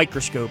different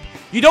microscope,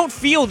 You don't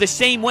feel the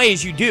same way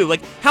as you do.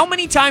 Like, how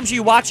many times are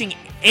you watching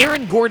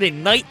Aaron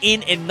Gordon night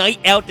in and night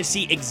out to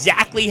see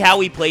exactly how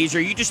he plays, or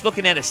are you just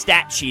looking at a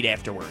stat sheet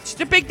afterwards?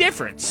 It's a big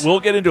difference. We'll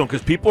get into them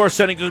because people are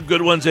sending some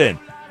good ones in.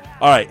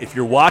 All right, if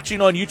you're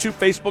watching on YouTube,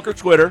 Facebook, or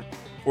Twitter,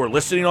 or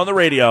listening on the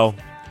radio,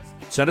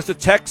 send us a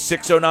text,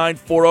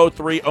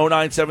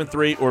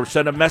 609-403-0973, or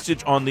send a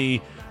message on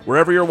the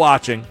wherever you're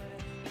watching.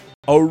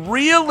 A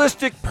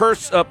realistic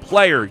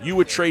player you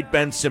would trade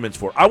Ben Simmons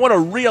for. I want a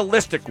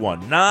realistic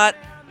one, not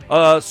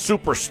a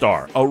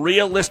superstar. A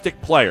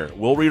realistic player.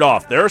 We'll read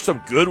off. There are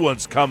some good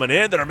ones coming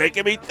in that are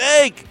making me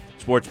think.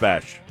 Sports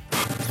Bash.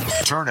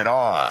 Turn it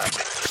on.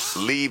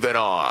 Leave it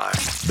on.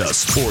 The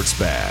Sports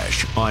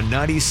Bash on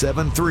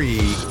 97.3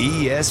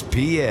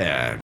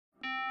 ESPN.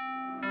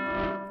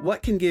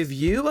 What can give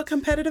you a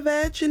competitive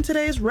edge in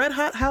today's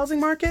red-hot housing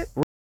market?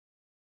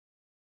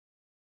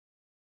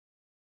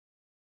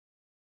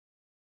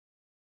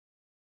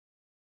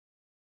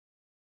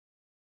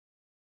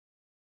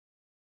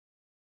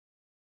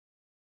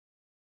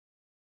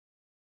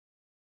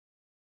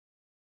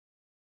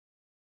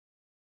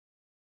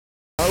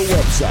 Our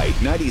website,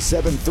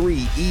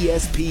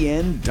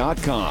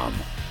 973ESPN.com.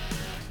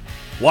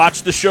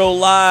 Watch the show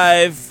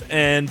live,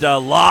 and a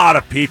lot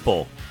of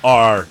people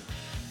are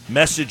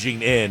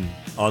messaging in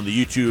on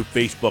the YouTube,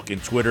 Facebook,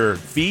 and Twitter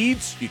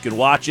feeds. You can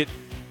watch it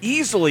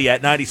easily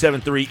at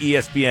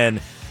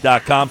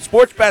 973ESPN.com.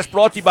 Sports Bash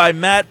brought to you by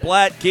Matt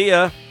Blatt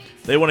Kia.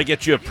 They want to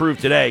get you approved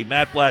today.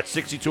 Matt Blatt,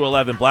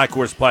 6211 Black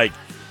Horse Pike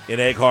in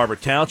Egg Harbor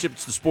Township.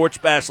 It's the Sports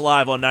Bash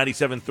live on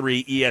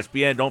 97.3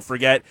 ESPN. Don't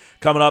forget,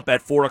 coming up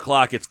at 4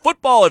 o'clock, it's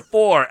football at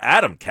 4.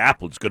 Adam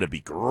Kaplan's going to be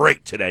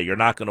great today. You're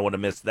not going to want to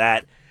miss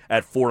that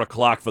at 4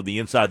 o'clock for the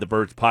Inside the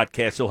Birds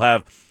podcast. He'll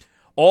have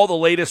all the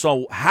latest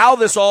on how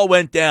this all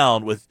went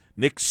down with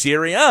Nick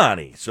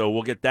Sirianni. So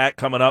we'll get that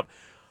coming up.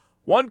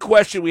 One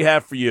question we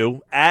have for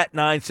you at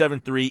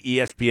 973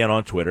 ESPN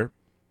on Twitter.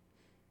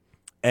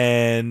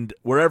 And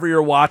wherever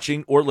you're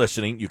watching or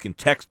listening, you can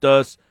text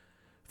us,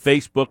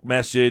 Facebook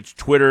message,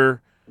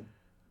 Twitter,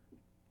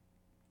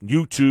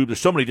 YouTube. There's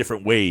so many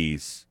different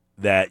ways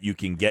that you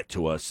can get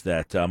to us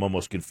that I'm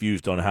almost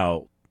confused on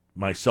how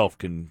myself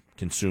can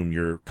consume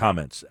your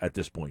comments at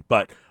this point.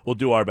 But we'll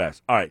do our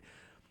best. All right.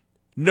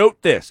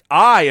 Note this.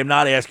 I am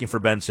not asking for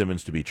Ben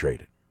Simmons to be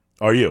traded.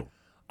 Are you?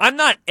 I'm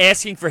not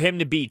asking for him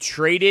to be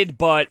traded,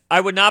 but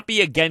I would not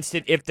be against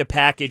it if the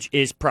package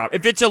is proper.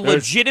 If it's a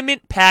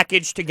legitimate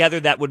package together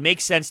that would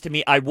make sense to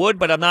me, I would,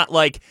 but I'm not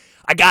like,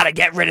 I got to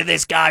get rid of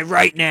this guy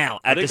right now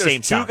at the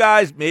same time. Two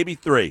guys, maybe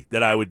three,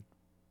 that I would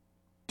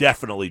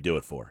definitely do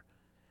it for.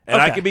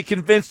 And I can be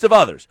convinced of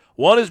others.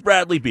 One is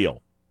Bradley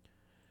Beal.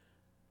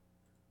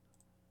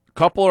 A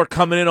couple are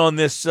coming in on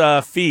this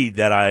feed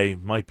that I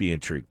might be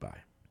intrigued by.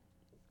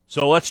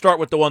 So let's start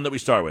with the one that we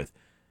start with.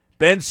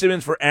 Ben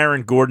Simmons for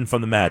Aaron Gordon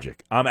from the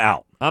Magic. I'm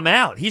out.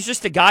 He's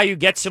just a guy who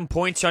gets some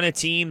points on a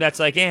team that's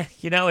like,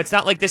 it's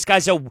not like this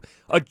guy's a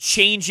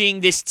changing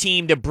this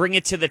team to bring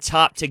it to the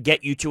top to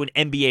get you to an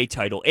NBA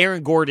title.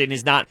 Aaron Gordon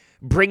is not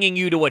bringing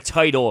you to a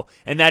title,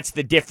 and that's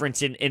the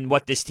difference in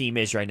what this team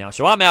is right now.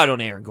 So I'm out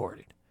on Aaron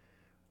Gordon.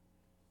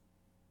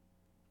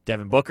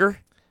 Devin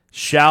Booker?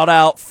 Shout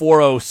out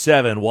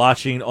 407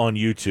 watching on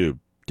YouTube.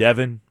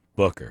 Devin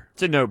Booker.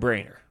 It's a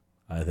no-brainer.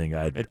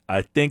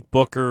 I think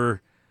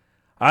Booker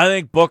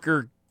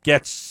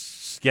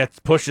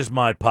pushes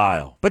my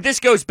pile. But this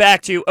goes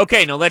back to,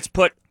 okay, now let's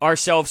put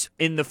ourselves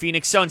in the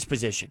Phoenix Suns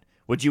position.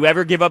 Would you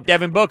ever give up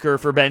Devin Booker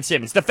for Ben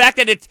Simmons? The fact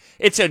that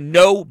it's a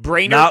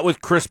no-brainer. Not with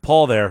Chris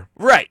Paul there.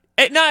 Right.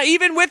 Not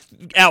even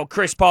without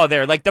Chris Paul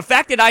there. Like, the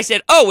fact that I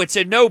said, it's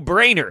a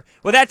no-brainer.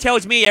 Well, that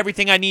tells me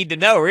everything I need to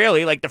know,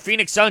 really. Like, the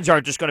Phoenix Suns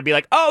aren't just going to be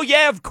like, oh,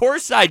 yeah, of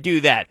course I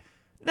do that.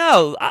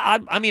 No,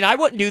 I mean, I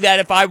wouldn't do that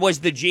if I was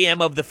the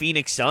GM of the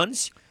Phoenix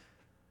Suns.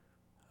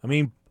 I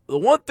mean, the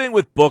one thing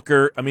with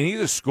Booker, I mean, he's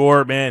a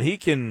scorer, man. He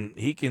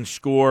can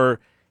score.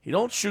 He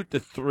don't shoot the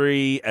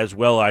three as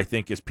well, I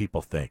think, as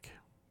people think.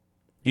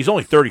 He's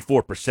only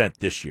 34%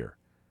 this year.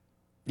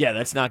 Yeah,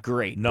 that's not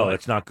great. No,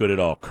 that's not good at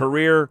all.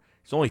 Career,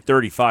 he's only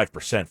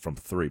 35% from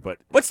three. But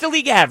what's the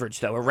league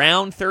average, though?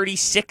 Around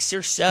 36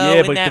 or so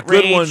yeah, in but that the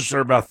good range? ones are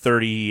about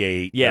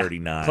 38,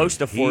 39. Close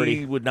to 40.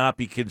 He would not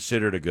be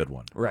considered a good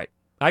one. Right.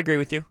 I agree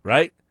with you.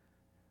 Right?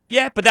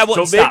 Yeah, but that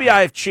wouldn't stop me. So maybe me.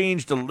 I've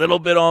changed a little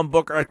bit on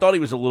Booker. I thought he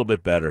was a little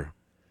bit better.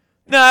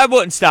 No, that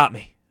wouldn't stop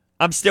me.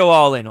 I'm still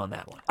all in on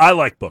that one. I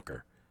like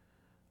Booker.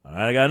 All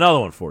right, I got another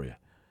one for you.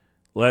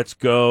 Let's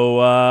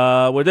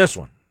go with this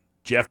one.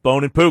 Jeff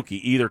Bone and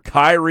Pookie, either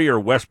Kyrie or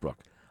Westbrook.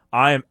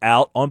 I am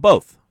out on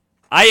both.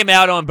 I am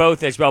out on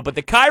both as well, but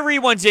the Kyrie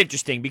one's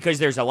interesting because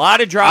there's a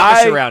lot of drama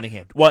surrounding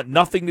him. Want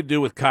nothing to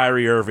do with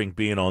Kyrie Irving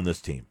being on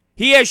this team.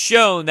 He has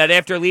shown that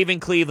after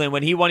leaving Cleveland,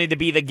 when he wanted to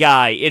be the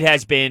guy, it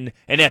has been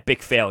an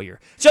epic failure.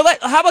 So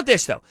how about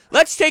this, though?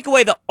 Let's take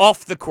away the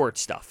off-the-court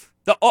stuff,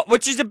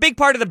 which is a big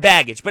part of the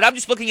baggage, but I'm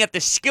just looking at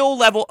the skill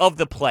level of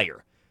the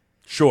player.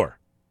 Sure.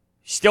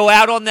 Still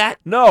out on that?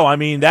 No, I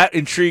mean, that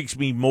intrigues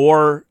me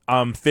more.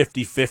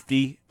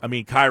 50-50. I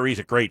mean, Kyrie's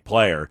a great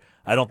player.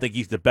 I don't think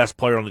he's the best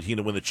player on the team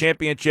to win the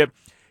championship.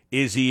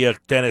 Is he a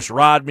Dennis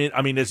Rodman?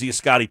 I mean, is he a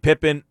Scottie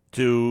Pippen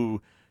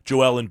to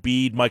Joel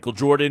Embiid, Michael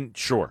Jordan?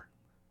 Sure.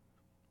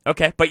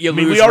 Okay, but you I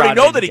mean, lose we already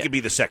Rodman know that he again. could be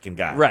the second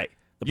guy. Right.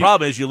 The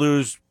problem is you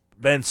lose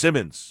Ben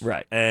Simmons.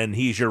 Right. And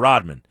he's your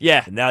Rodman.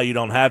 Yeah. And now you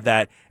don't have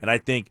that. And I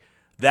think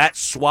that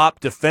swap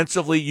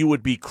defensively, you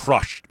would be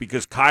crushed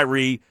because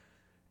Kyrie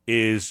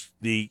is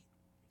the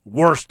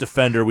worst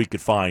defender we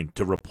could find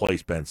to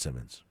replace Ben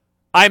Simmons.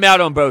 I'm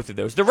out on both of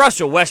those. The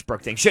Russell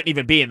Westbrook thing shouldn't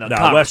even be in the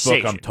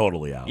conversation. Westbrook, I'm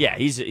totally out. Yeah,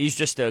 he's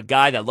just a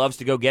guy that loves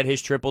to go get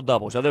his triple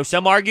doubles. Although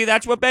some argue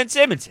that's what Ben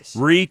Simmons is.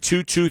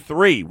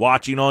 3223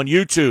 watching on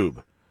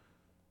YouTube.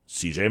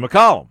 CJ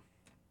McCollum.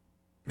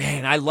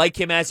 Man, I like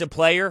him as a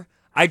player.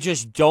 I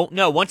just don't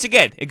know. Once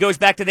again, it goes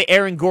back to the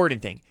Aaron Gordon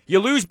thing. You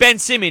lose Ben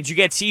Simmons, you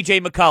get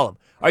C.J. McCollum.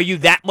 Are you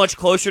that much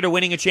closer to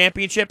winning a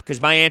championship?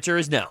 Because my answer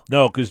is no.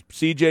 No, because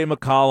C.J.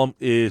 McCollum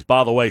is,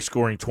 by the way,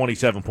 scoring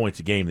 27 points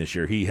a game this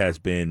year. He has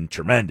been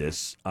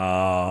tremendous.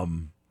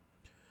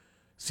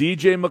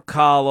 C.J.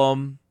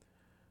 McCollum,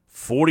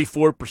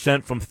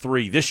 44% from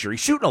three this year. He's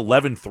shooting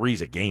 11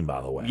 threes a game,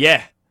 by the way.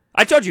 Yeah.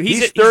 I told you,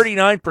 he's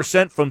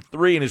 39% from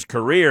three in his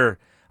career.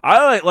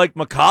 I like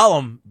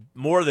McCollum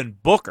more than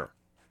Booker.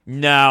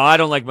 No, I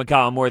don't like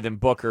McCollum more than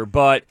Booker,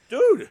 but...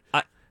 Dude,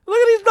 look at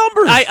these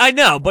numbers. I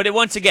know, but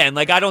once again,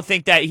 I don't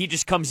think that he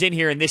just comes in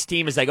here and this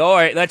team is like, all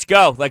right, let's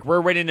go.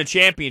 We're winning a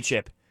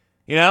championship.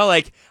 You know,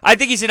 I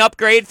think he's an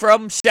upgrade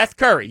from Seth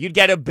Curry. You'd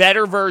get a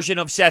better version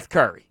of Seth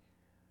Curry.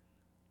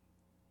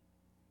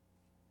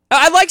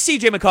 I like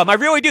C.J. McCollum. I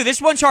really do.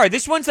 This one's hard.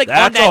 This one's on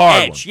that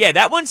edge. One. Yeah,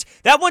 that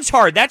one's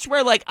hard. That's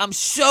where I'm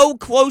so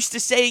close to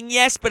saying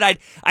yes, but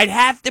I'd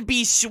have to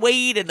be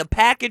swayed, and the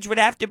package would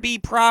have to be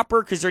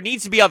proper because there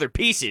needs to be other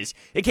pieces.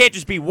 It can't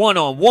just be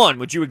one-on-one.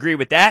 Would you agree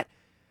with that?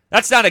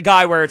 That's not a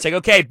guy where it's like,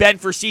 okay, Ben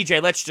for C.J.,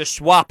 let's just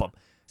swap them.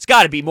 It's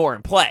got to be more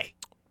in play.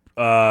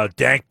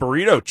 Dank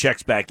Burrito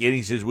checks back in.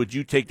 He says, would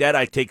you take that?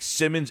 I'd take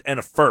Simmons and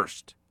a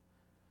first.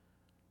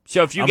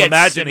 So if you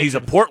imagine he's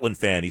a Portland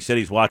fan. He said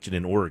he's watching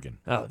in Oregon.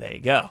 Oh, there you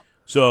go.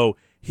 So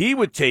he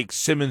would take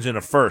Simmons in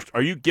a first.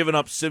 Are you giving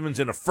up Simmons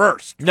in a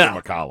first? No,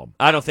 McCollum.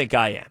 I don't think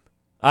I am.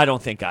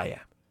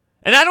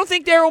 And I don't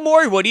think Daryl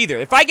Morey would either.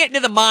 If I get into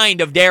the mind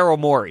of Daryl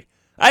Morey,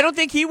 I don't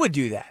think he would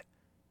do that.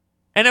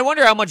 And I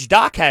wonder how much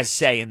Doc has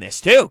say in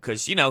this too,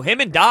 because him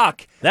and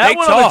Doc. That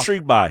one I'm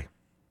intrigued by.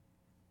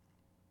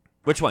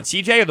 Which one,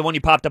 CJ or the one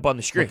you popped up on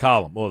the screen?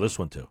 McCollum. Well, this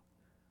one too.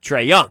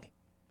 Trae Young.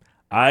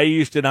 I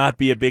used to not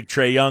be a big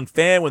Trae Young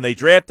fan. When they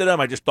drafted him,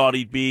 I just thought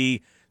he'd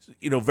be,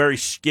 very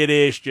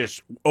skittish,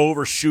 just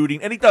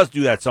overshooting. And he does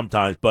do that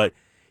sometimes, but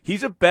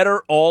he's a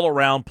better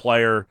all-around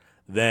player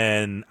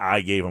than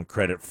I gave him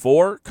credit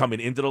for coming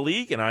into the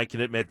league, and I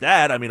can admit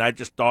that. I mean, I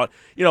just thought,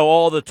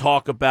 all the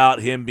talk about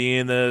him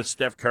being the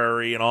Steph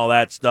Curry and all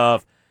that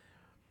stuff.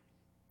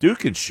 Dude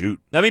can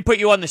shoot. Let me put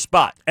you on the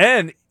spot.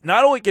 And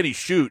not only can he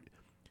shoot,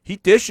 he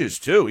dishes,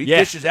 too. He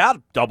dishes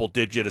out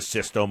double-digit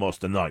assists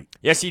almost a night.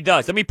 Yes, he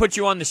does. Let me put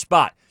you on the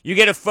spot. You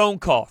get a phone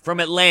call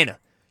from Atlanta.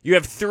 You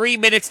have 3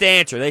 minutes to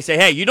answer. They say,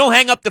 hey, you don't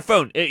hang up the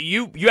phone.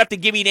 You have to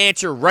give me an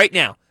answer right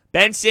now.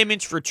 Ben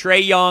Simmons for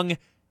Trae Young,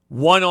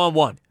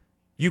 one-on-one.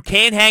 You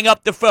can't hang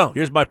up the phone.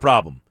 Here's my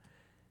problem.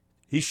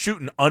 He's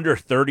shooting under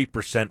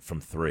 30%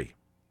 from three.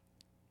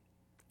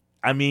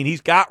 I mean,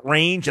 he's got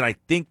range, and I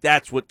think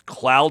that's what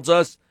clouds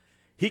us.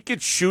 He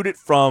could shoot it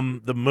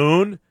from the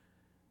moon,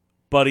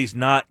 but he's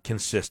not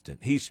consistent.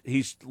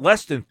 He's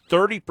less than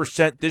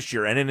 30% this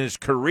year, and in his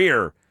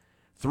career,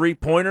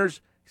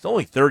 three-pointers, he's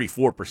only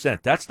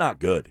 34%. That's not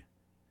good.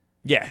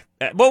 Yeah.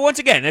 Well, once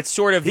again, that's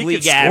sort of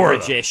league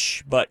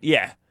average-ish, but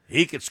yeah.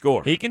 He could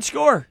score. He can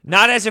score.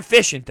 Not as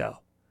efficient, though.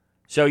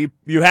 So you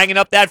hanging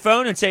up that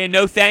phone and saying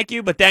no thank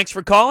you, but thanks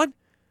for calling?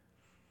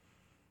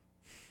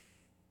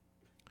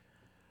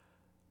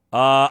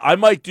 I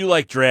might do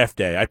like draft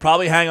day. I'd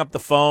probably hang up the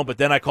phone, but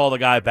then I call the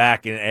guy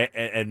back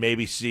and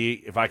maybe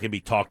see if I can be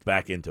talked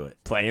back into it.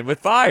 Playing with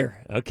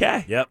fire.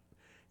 Okay. Yep.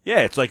 Yeah,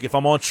 it's like if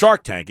I'm on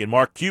Shark Tank and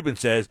Mark Cuban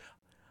says,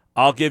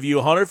 I'll give you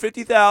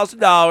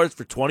 $150,000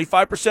 for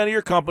 25% of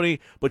your company,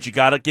 but you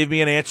got to give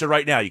me an answer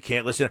right now. You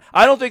can't listen.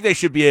 I don't think they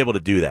should be able to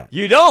do that.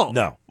 You don't?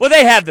 No. Well,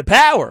 they have the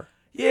power.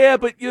 Yeah,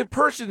 but the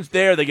person's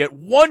there. They get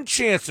one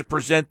chance to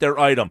present their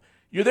item.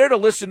 You're there to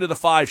listen to the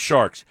five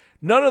sharks.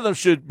 None of them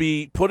should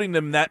be putting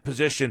them in that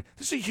position.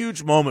 This is a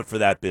huge moment for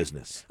that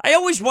business. I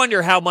always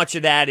wonder how much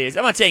of that is.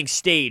 I'm not saying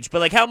staged,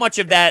 but how much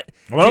of that.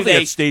 Well, I don't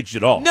think it's staged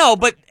at all. No,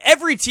 but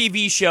every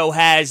TV show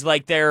has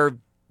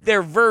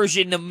their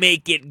version to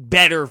make it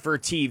better for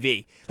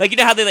TV. You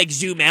know how they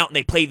zoom out and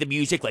they play the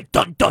music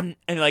dun dun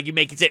and you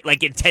make it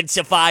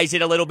intensifies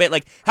it a little bit.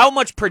 How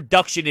much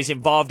production is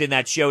involved in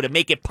that show to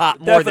make it pop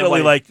more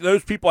Definitely, than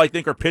those people I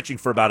think are pitching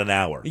for about an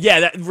hour.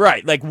 Yeah,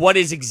 right. What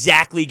is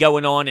exactly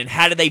going on and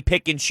how do they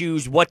pick and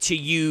choose what to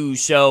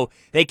use so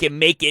they can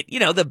make it,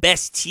 the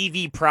best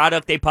TV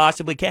product they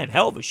possibly can.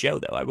 Hell of a show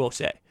though, I will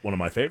say. One of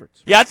my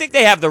favorites. Yeah, I think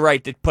they have the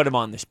right to put him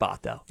on the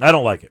spot though. I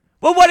don't like it.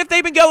 Well, what if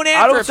they've been going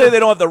after I don't say they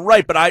don't have the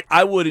right, but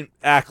I wouldn't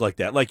act like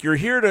that. You're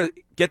here to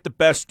get the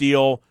best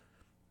deal,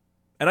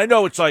 And I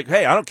know it's like,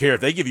 hey, I don't care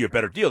if they give you a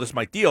better deal. This is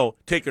my deal.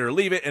 Take it or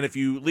leave it. And if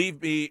you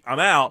leave me, I'm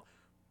out.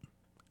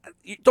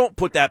 You don't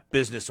put that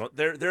business on.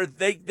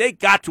 They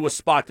got to a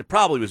spot that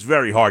probably was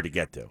very hard to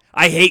get to.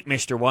 I hate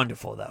Mr.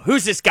 Wonderful, though.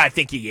 Who's this guy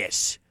think he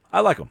is?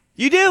 I like him.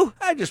 You do?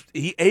 I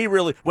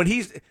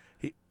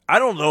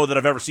don't know that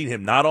I've ever seen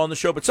him not on the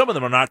show, but some of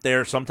them are not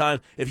there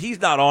sometimes. If he's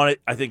not on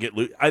it, I think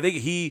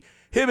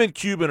him and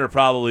Cuban are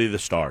probably the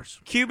stars.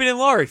 Cuban and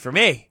Laurie for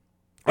me.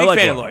 I Big like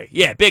fan of Laurie. Laurie.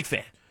 Yeah, big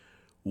fan.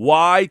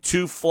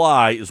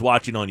 Y2Fly is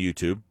watching on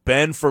YouTube.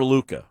 Ben for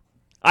Luca.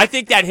 I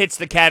think that hits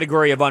the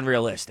category of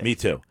unrealistic. Me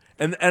too.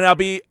 And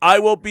I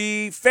will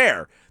be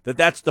fair that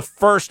that's the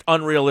first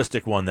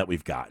unrealistic one that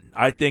we've gotten.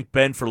 I think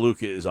Ben for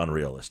Luca is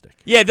unrealistic.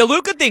 Yeah, the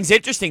Luka thing's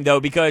interesting, though,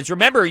 because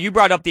remember, you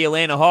brought up the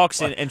Atlanta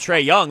Hawks and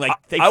Trae Young. Like,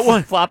 they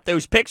flip-flop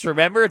those picks,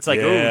 remember? It's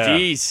like, yeah. Oh,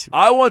 geez.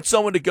 I want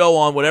someone to go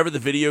on whatever the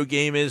video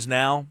game is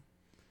now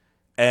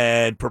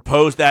and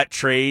propose that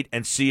trade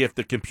and see if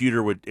the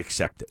computer would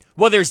accept it.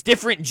 Well, there's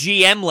different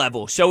GM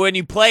levels. So when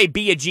you play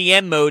Be a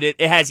GM mode, it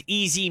has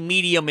easy,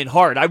 medium, and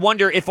hard. I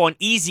wonder if on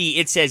easy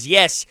it says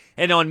yes,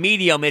 and on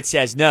medium it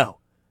says no.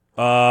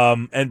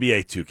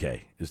 NBA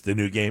 2K is the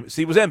new game.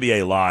 See, it was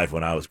NBA Live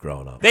when I was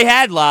growing up. They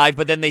had live,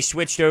 but then they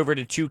switched over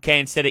to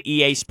 2K instead of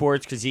EA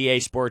Sports because EA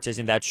Sports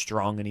isn't that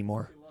strong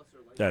anymore.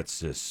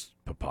 That's just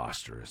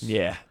preposterous.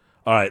 Yeah.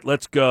 All right,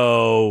 let's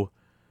go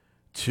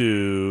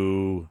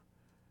to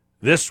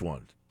this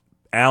one.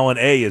 Alan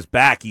A. is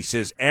back. He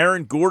says,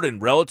 Aaron Gordon,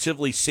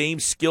 relatively same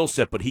skill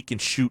set, but he can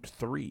shoot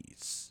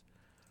threes.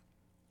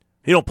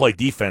 He don't play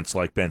defense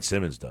like Ben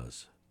Simmons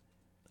does.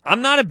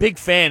 I'm not a big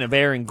fan of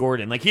Aaron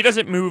Gordon. Like, he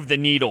doesn't move the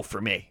needle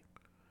for me.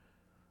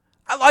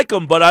 I like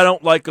him, but I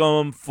don't like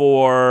him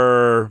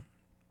for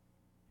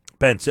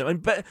Ben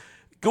Simmons.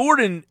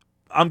 Gordon,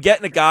 I'm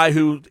getting a guy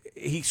who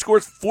he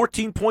scores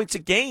 14 points a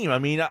game. I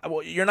mean,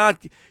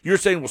 you're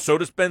saying, well, so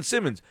does Ben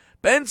Simmons.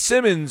 Ben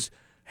Simmons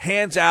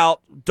hands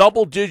out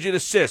double-digit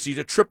assists. He's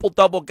a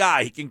triple-double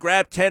guy. He can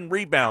grab 10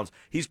 rebounds.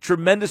 He's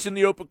tremendous in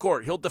the open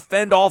court. He'll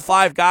defend all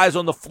 5 guys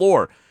on the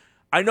floor.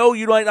 I know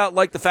you might not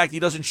like the fact he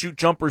doesn't shoot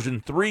jumpers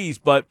and threes,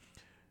 but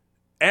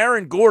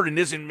Aaron Gordon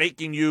isn't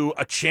making you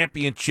a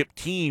championship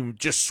team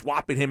just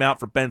swapping him out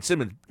for Ben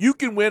Simmons. You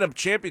can win a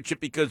championship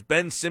because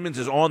Ben Simmons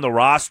is on the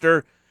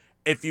roster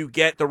if you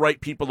get the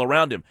right people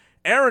around him.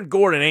 Aaron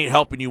Gordon ain't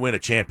helping you win a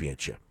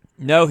championship.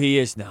 No, he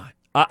is not.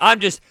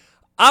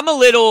 I'm a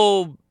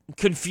little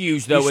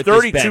confused, though, He's with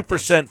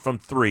 32% from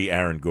 3,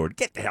 Aaron Gordon.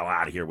 Get the hell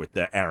out of here with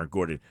the Aaron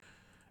Gordon.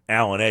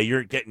 Alan A.,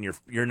 you're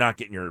not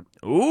getting your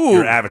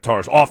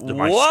avatars off my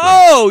screen.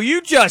 Whoa,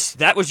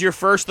 that was your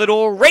first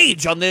little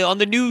rage on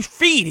the new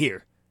feed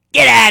here.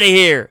 Get out of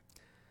here.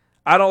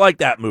 I don't like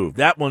that move.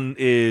 That one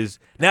is,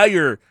 now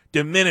you're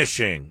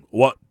diminishing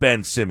what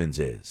Ben Simmons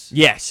is.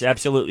 Yes,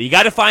 absolutely. You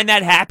got to find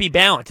that happy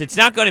balance. It's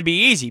not going to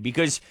be easy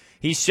because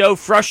he's so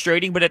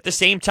frustrating, but at the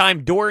same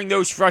time, during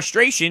those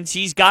frustrations,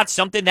 he's got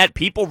something that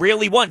people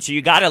really want. So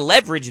you got to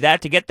leverage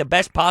that to get the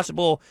best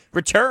possible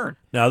return.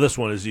 Now, this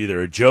one is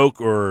either a joke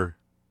or...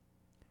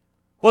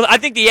 Well, I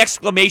think the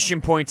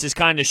exclamation points is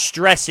kind of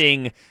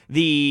stressing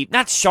the,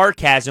 not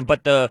sarcasm,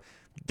 but the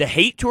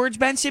hate towards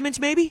Ben Simmons,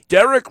 maybe?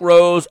 Derrick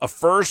Rose, a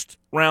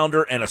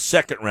first-rounder and a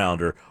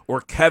second-rounder,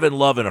 or Kevin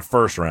Love and a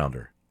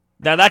first-rounder?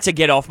 Now, that's a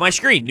get off my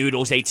screen,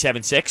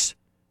 Noodles876.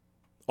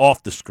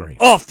 Off the screen.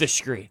 Off the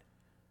screen.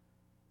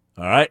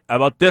 All right, how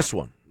about this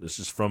one? This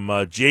is from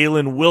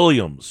Jalen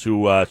Williams,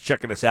 who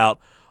checking us out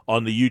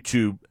on the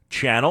YouTube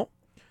channel.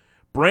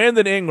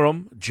 Brandon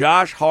Ingram,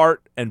 Josh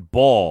Hart, and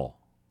Ball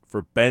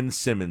for Ben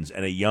Simmons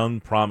and a young,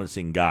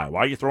 promising guy.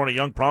 Why are you throwing a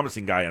young,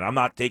 promising guy in? I'm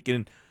not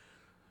taking...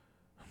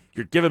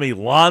 You're giving me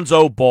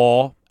Lonzo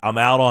Ball. I'm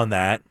out on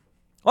that.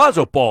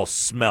 Lonzo Ball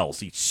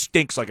smells. He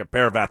stinks like a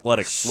pair of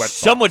athletic sweats.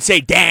 Some would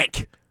say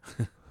dank.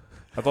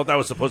 I thought that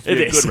was supposed to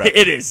be a good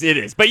reference. It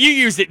is. But you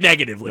used it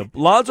negatively.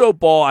 Lonzo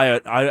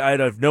Ball, I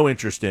have no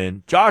interest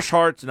in. Josh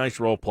Hart's a nice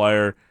role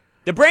player.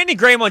 The Brandon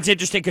Graham one's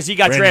interesting because he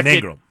got drafted.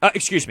 Ingram.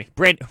 Excuse me.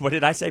 What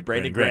did I say?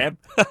 Brandon Graham?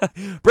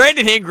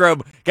 Brandon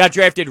Ingram got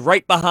drafted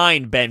right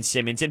behind Ben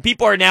Simmons. And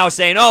people are now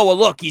saying, oh, well,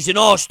 look, he's an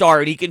all-star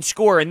and he can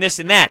score and this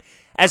and that.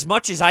 As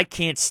much as I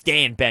can't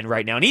stand Ben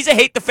right now, and he's a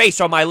hate the face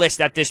on my list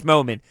at this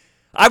moment,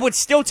 I would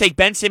still take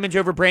Ben Simmons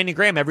over Brandon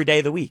Graham every day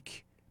of the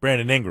week.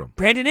 Brandon Ingram.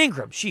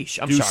 Sheesh.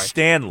 I'm sorry.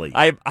 Stanley.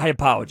 I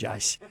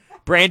apologize.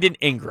 Brandon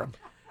Ingram.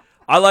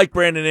 I like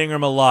Brandon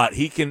Ingram a lot.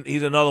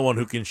 He's another one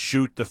who can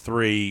shoot the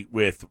three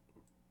with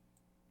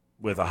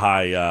a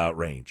high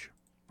range.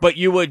 But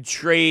would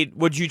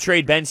you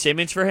trade Ben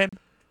Simmons for him?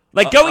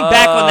 Like, going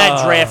back on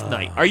that draft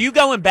night, are you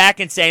going back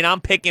and saying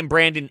I'm picking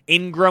Brandon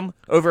Ingram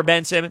over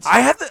Ben Simmons?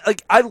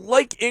 I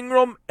like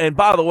Ingram, and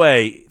by the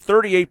way,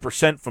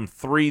 38% from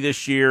 3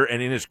 this year, and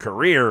in his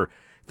career,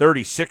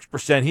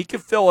 36%. He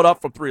can fill it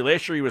up from 3.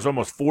 Last year he was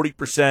almost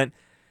 40%.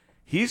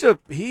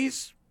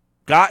 He's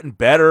gotten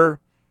better.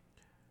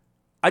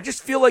 I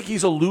just feel like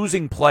he's a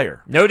losing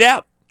player. No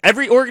doubt.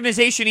 Every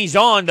organization he's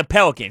on, the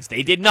Pelicans,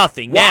 they did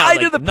nothing. Why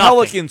do the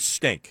Pelicans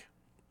stink?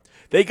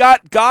 They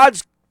got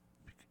God's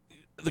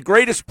the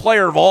greatest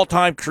player of all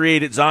time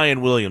created,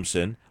 Zion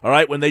Williamson. All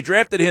right, when they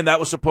drafted him, that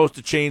was supposed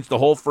to change the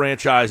whole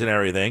franchise and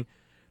everything.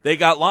 They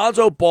got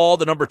Lonzo Ball,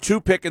 the number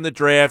 2 pick in the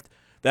draft.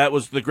 That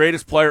was the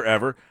greatest player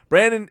ever.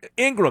 Brandon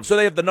Ingram. So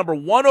they have the number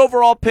 1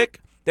 overall pick.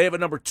 They have a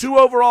number 2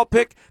 overall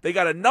pick. They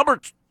got a number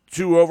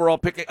 2 overall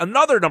pick,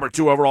 another number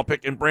 2 overall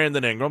pick in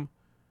Brandon Ingram.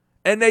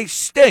 And they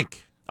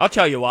stink. I'll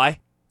tell you why.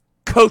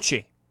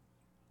 Coaching.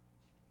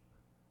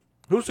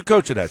 Who's the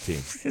coach of that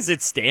team? Is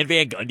it Stan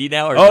Van Gundy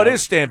now? Or Oh, no? it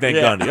is Stan Van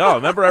Gundy. Oh,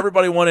 remember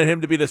everybody wanted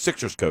him to be the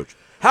Sixers coach.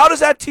 How does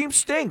that team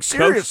stink?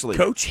 Seriously.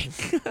 Coaching.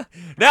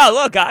 Now,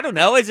 look, I don't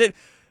know. Is it...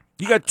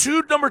 You got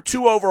 2 number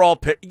 2 overall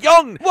pick.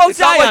 Young. Well,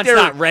 Zion's Zion's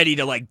not ready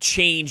to, like,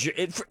 change.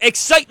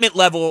 Excitement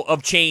level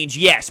of change,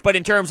 yes. But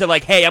in terms of,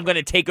 like, hey, I'm going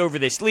to take over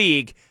this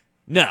league,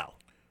 no.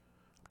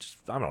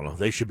 I don't know.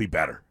 They should be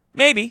better.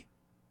 Maybe.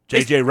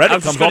 J.J.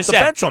 Redick comes off the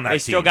bench on that team. They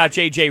still got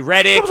J.J.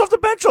 Redick. Comes off the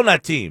bench on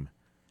that team.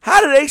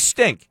 How do they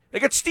stink? They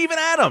got Steven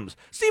Adams.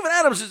 Steven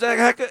Adams is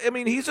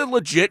he's a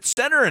legit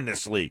center in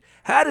this league.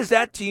 How does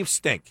that team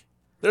stink?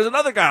 There's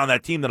another guy on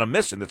that team that I'm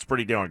missing that's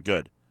pretty darn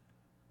good.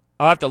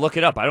 I'll have to look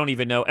it up. I don't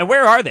even know. And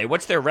where are they?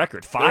 What's their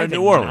record? 5 They're in and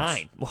New Orleans.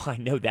 9. Well, I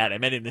know that. I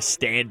meant in the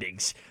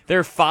standings.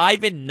 They're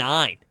 5 and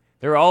 9.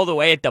 They're all the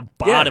way at the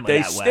bottom of that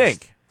West. They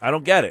stink. I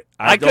don't get it.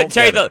 I couldn't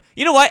tell you though.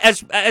 You know what?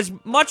 As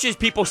much as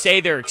people say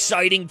they're an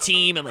exciting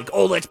team and like,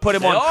 oh, let's put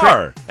them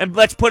and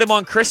let's put them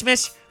on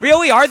Christmas.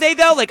 Really, are they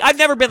though? Like, I've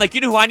never been like, you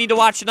know who I need to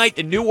watch tonight?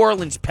 The New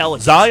Orleans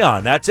Pelicans.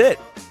 Zion. That's it.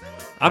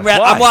 I'm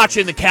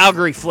watching the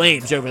Calgary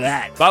Flames over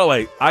that. By the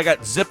way, I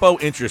got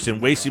zippo interest in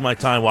wasting my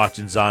time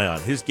watching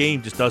Zion. His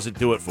game just doesn't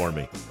do it for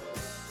me.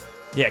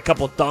 Yeah, a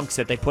couple dunks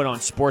that they put on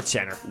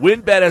SportsCenter.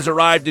 WynnBET has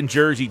arrived in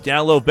Jersey.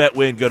 Download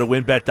BetWin. Go to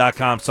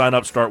wynnbet.com. Sign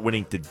up. Start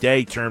winning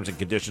today. Terms and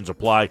conditions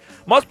apply.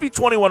 Must be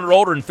 21 or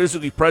older and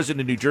physically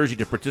present in New Jersey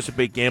to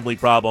participate. Gambling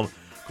problem?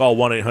 Call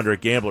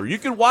 1-800-GAMBLER. You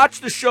can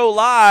watch the show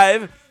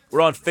live.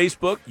 We're on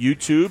Facebook,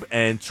 YouTube,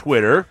 and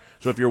Twitter.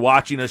 So if you're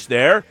watching us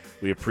there,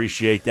 we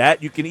appreciate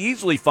that. You can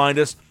easily find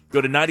us.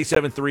 Go to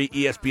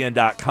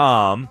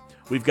 973ESPN.com.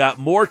 We've got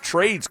more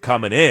trades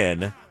coming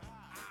in.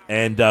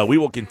 And we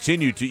will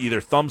continue to either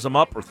thumbs them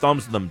up or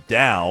thumbs them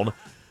down.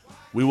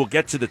 We will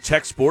get to the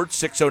tech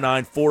sports,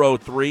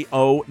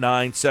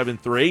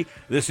 609-403-0973.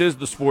 This is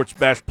the Sports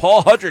Bash.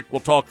 Paul Hudrick will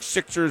talk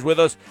Sixers with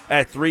us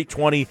at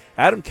 3:20.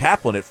 Adam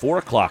Kaplan at 4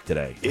 o'clock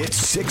today. It's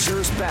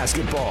Sixers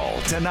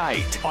basketball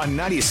tonight on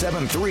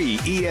 97.3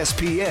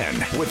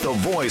 ESPN with the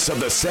voice of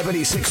the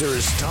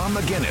 76ers, Tom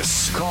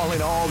McGinnis,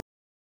 calling all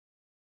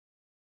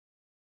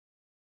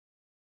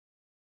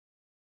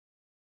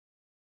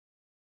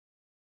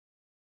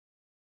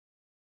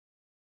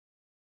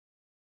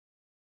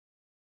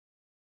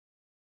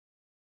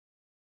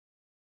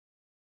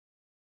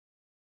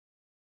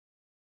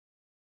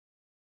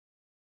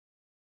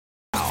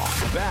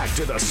back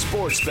to the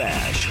Sports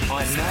Bash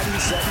on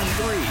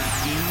 97.3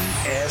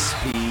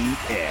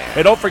 ESPN.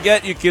 Hey, don't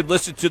forget you can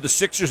listen to the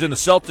Sixers and the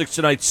Celtics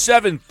tonight.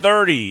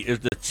 7:30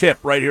 is the tip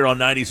right here on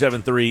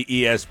 97.3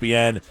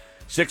 ESPN.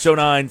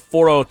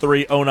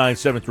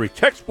 609-403-0973.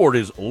 Text board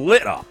is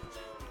lit up.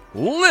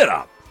 Lit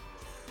up.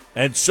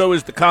 And so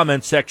is the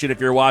comment section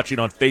if you're watching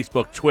on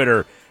Facebook,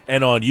 Twitter,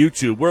 and on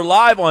YouTube. We're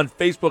live on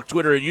Facebook,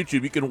 Twitter, and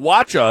YouTube. You can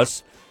watch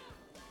us.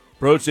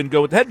 Brodes didn't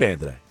go with the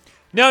headband today.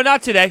 No,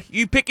 not today.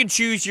 You pick and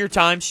choose your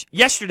times.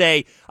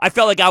 Yesterday, I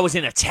felt like I was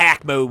in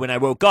attack mode when I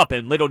woke up,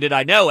 and little did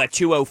I know, at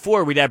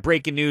 2:04, we'd have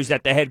breaking news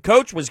that the head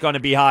coach was going to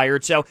be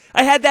hired, so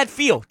I had that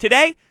feel.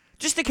 Today,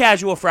 just a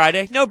casual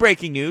Friday, no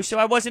breaking news, so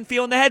I wasn't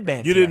feeling the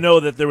headband. You didn't know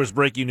that there was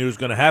breaking news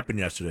going to happen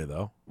yesterday,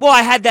 though. Well,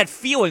 I had that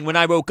feeling when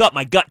I woke up.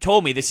 My gut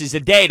told me this is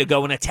a day to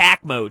go in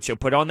attack mode, so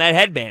put on that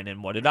headband,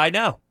 and what did I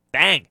know?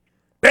 Bang.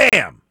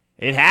 Bam!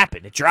 It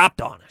happened. It dropped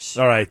on us.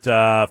 All right,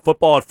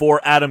 football at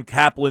 4, Adam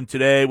Kaplan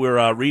today.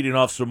 We're reading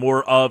off some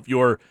more of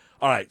your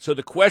 – all right, so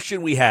the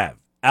question we have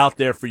out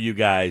there for you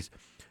guys,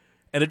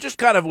 and it just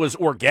kind of was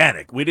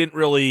organic. We didn't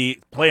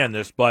really plan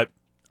this, but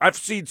I've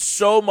seen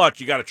so much.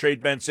 You got to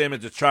trade Ben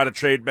Simmons. It's try to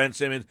trade Ben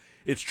Simmons.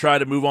 It's try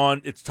to move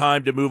on. It's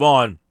time to move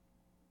on.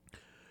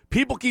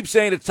 People keep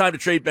saying it's time to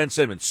trade Ben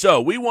Simmons. So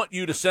we want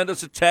you to send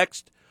us a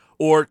text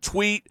or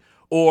tweet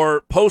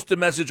or post a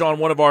message on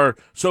one of our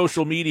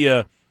social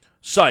media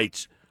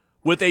sites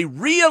with a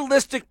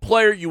realistic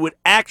player you would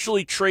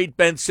actually trade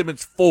Ben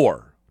Simmons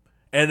for.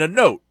 And a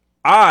note,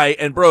 I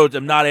and Brodes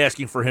am not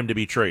asking for him to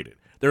be traded.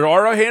 There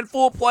are a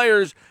handful of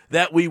players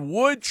that we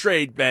would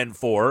trade Ben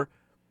for,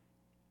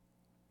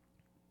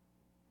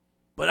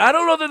 but I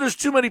don't know that there's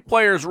too many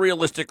players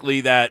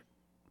realistically that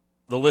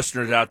the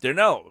listeners out there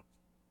know.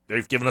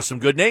 They've given us some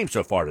good names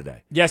so far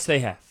today. Yes,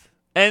 they have.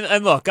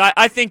 And look,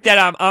 I think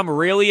that I'm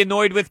really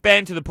annoyed with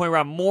Ben to the point where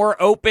I'm more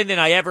open than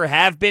I ever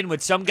have been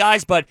with some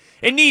guys, but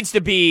it needs to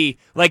be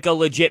like a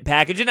legit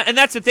package. And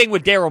that's the thing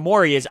with Daryl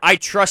Morey is I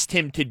trust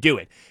him to do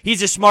it.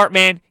 He's a smart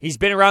man. He's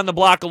been around the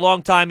block a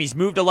long time. He's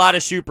moved a lot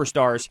of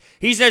superstars.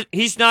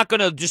 He's not going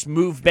to just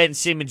move Ben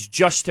Simmons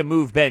just to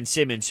move Ben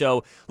Simmons.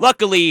 So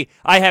luckily,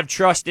 I have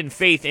trust and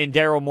faith in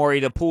Daryl Morey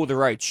to pull the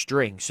right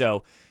string.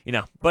 So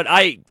But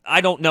I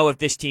don't know if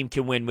this team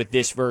can win with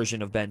this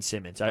version of Ben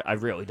Simmons. I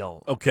really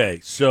don't. Okay,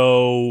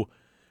 so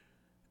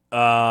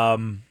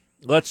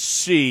let's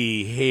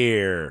see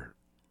here.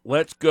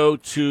 Let's go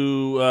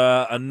to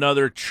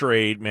another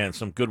trade. Man,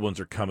 some good ones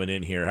are coming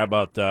in here. How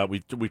about we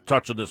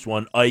touched on this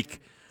one,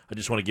 Ike. I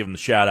just want to give him the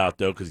shout out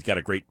though because he's got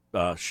a great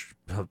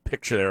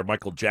picture there of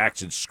Michael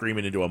Jackson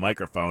screaming into a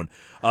microphone.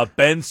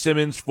 Ben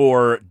Simmons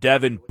for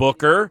Devin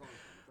Booker.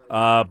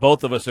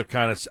 Both of us have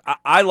kind of.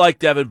 I like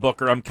Devin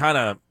Booker.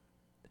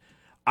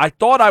 I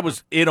thought I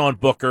was in on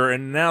Booker,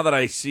 and now that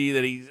I see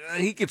that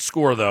he could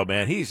score though,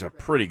 man, he's a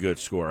pretty good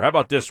scorer. How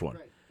about this one?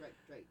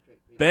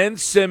 Ben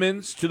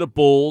Simmons to the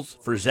Bulls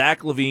for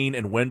Zach LaVine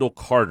and Wendell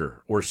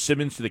Carter, or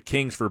Simmons to the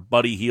Kings for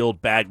Buddy Hield,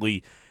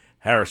 Bagley,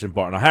 Harrison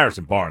Barnes. Now,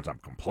 Harrison Barnes, I'm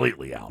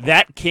completely out on.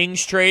 That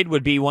Kings trade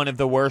would be one of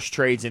the worst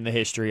trades in the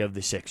history of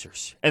the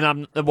Sixers.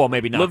 And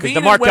maybe not. LaVine The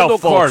and Markelle Wendell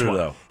Fultz Carter, one.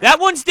 though. That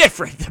one's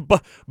different.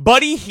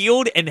 Buddy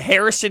Hield and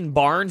Harrison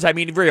Barnes. I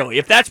mean, really,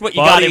 if that's what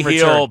you got in Buddy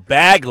return. Hield,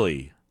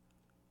 Bagley,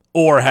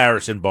 or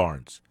Harrison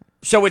Barnes.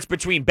 So it's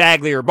between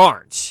Bagley or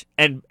Barnes,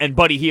 and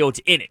Buddy Hield's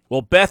in it.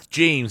 Well, Beth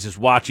James is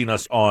watching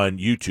us on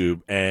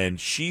YouTube, and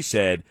she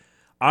said,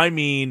 I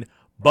mean,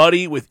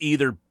 Buddy with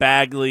either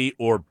Bagley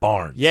or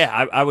Barnes.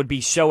 Yeah, I would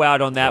be so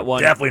out on that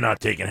one. Definitely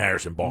not taking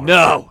Harrison Barnes.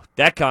 No,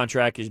 that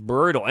contract is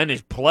brutal, and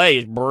his play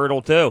is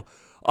brutal too.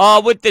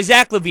 With the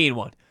Zach LaVine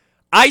one,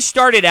 I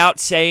started out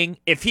saying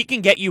if he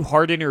can get you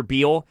Harden or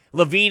Beal,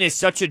 LaVine is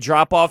such a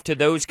drop-off to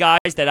those guys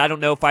that I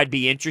don't know if I'd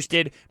be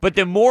interested. But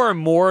the more and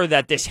more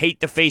that this hate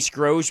the face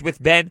grows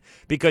with Ben,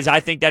 because I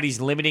think that he's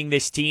limiting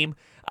this team,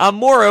 I'm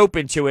more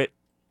open to it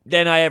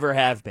than I ever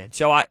have been.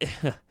 So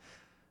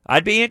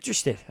I'd be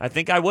interested. I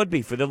think I would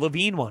be for the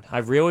LaVine one. I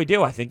really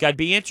do. I think I'd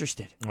be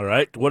interested. All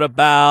right. What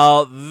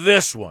about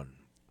this one?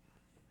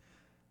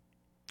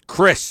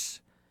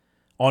 Chris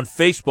on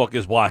Facebook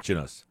is watching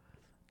us.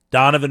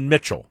 Donovan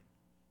Mitchell.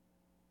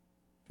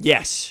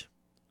 Yes.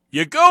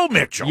 You go,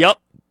 Mitchell. Yep.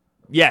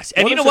 Yes.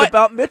 And What you know is it what?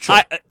 about Mitchell?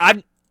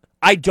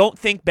 I don't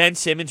think Ben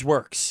Simmons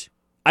works.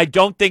 I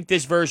don't think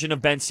this version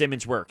of Ben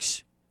Simmons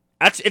works.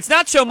 It's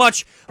not so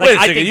much. Like, Wait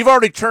a second. You've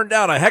already turned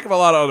down a heck of a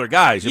lot of other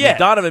guys. I mean,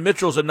 Donovan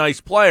Mitchell's a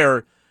nice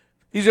player.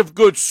 He's a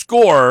good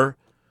scorer.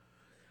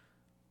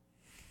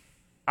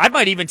 I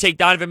might even take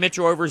Donovan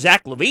Mitchell over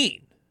Zach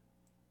LaVine.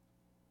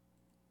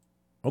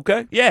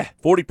 Okay. Yeah.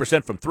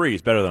 40% from three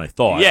is better than I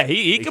thought. Yeah,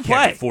 he can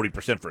play.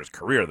 40% for his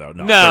career, though.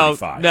 No, No,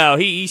 35. no,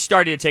 he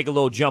started to take a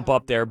little jump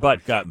up there,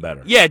 but Gotten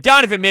better. yeah,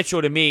 Donovan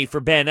Mitchell to me for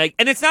Ben, and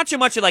it's not so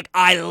much like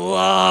I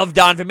love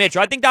Donovan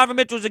Mitchell. I think Donovan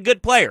Mitchell's a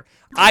good player.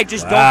 I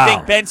just don't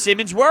think Ben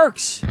Simmons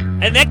works,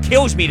 and that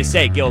kills me to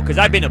say, Gil, because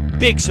I've been a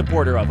big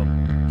supporter of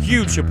him,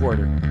 huge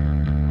supporter.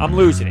 I'm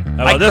losing it.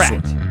 How about this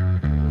one?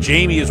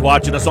 Jamie is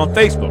watching us on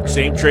Facebook.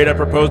 Same trade I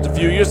proposed a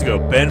few years ago.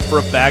 Ben for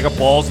a bag of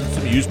balls and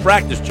some used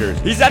practice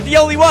jerseys. He's not the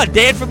only one.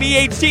 Dan from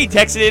EHT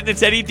texted in and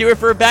said he'd do it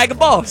for a bag of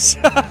balls.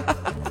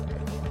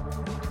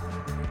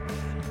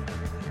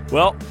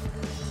 Well,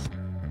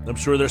 I'm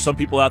sure there's some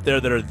people out there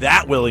that are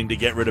that willing to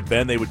get rid of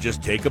Ben, they would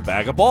just take a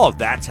bag of balls.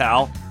 That's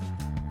how.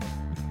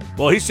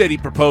 Well, he said he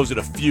proposed it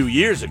a few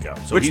years ago.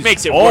 So Which he's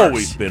makes it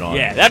always worse. been on.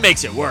 Yeah, that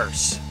makes it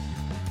worse.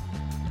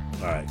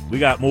 All right, we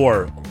got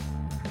more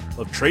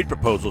of trade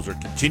proposals are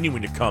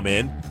continuing to come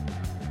in.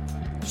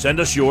 Send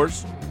us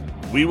yours.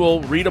 We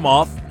will read them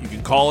off. You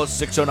can call us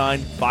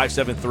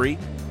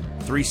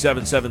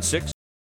 609-573-3776.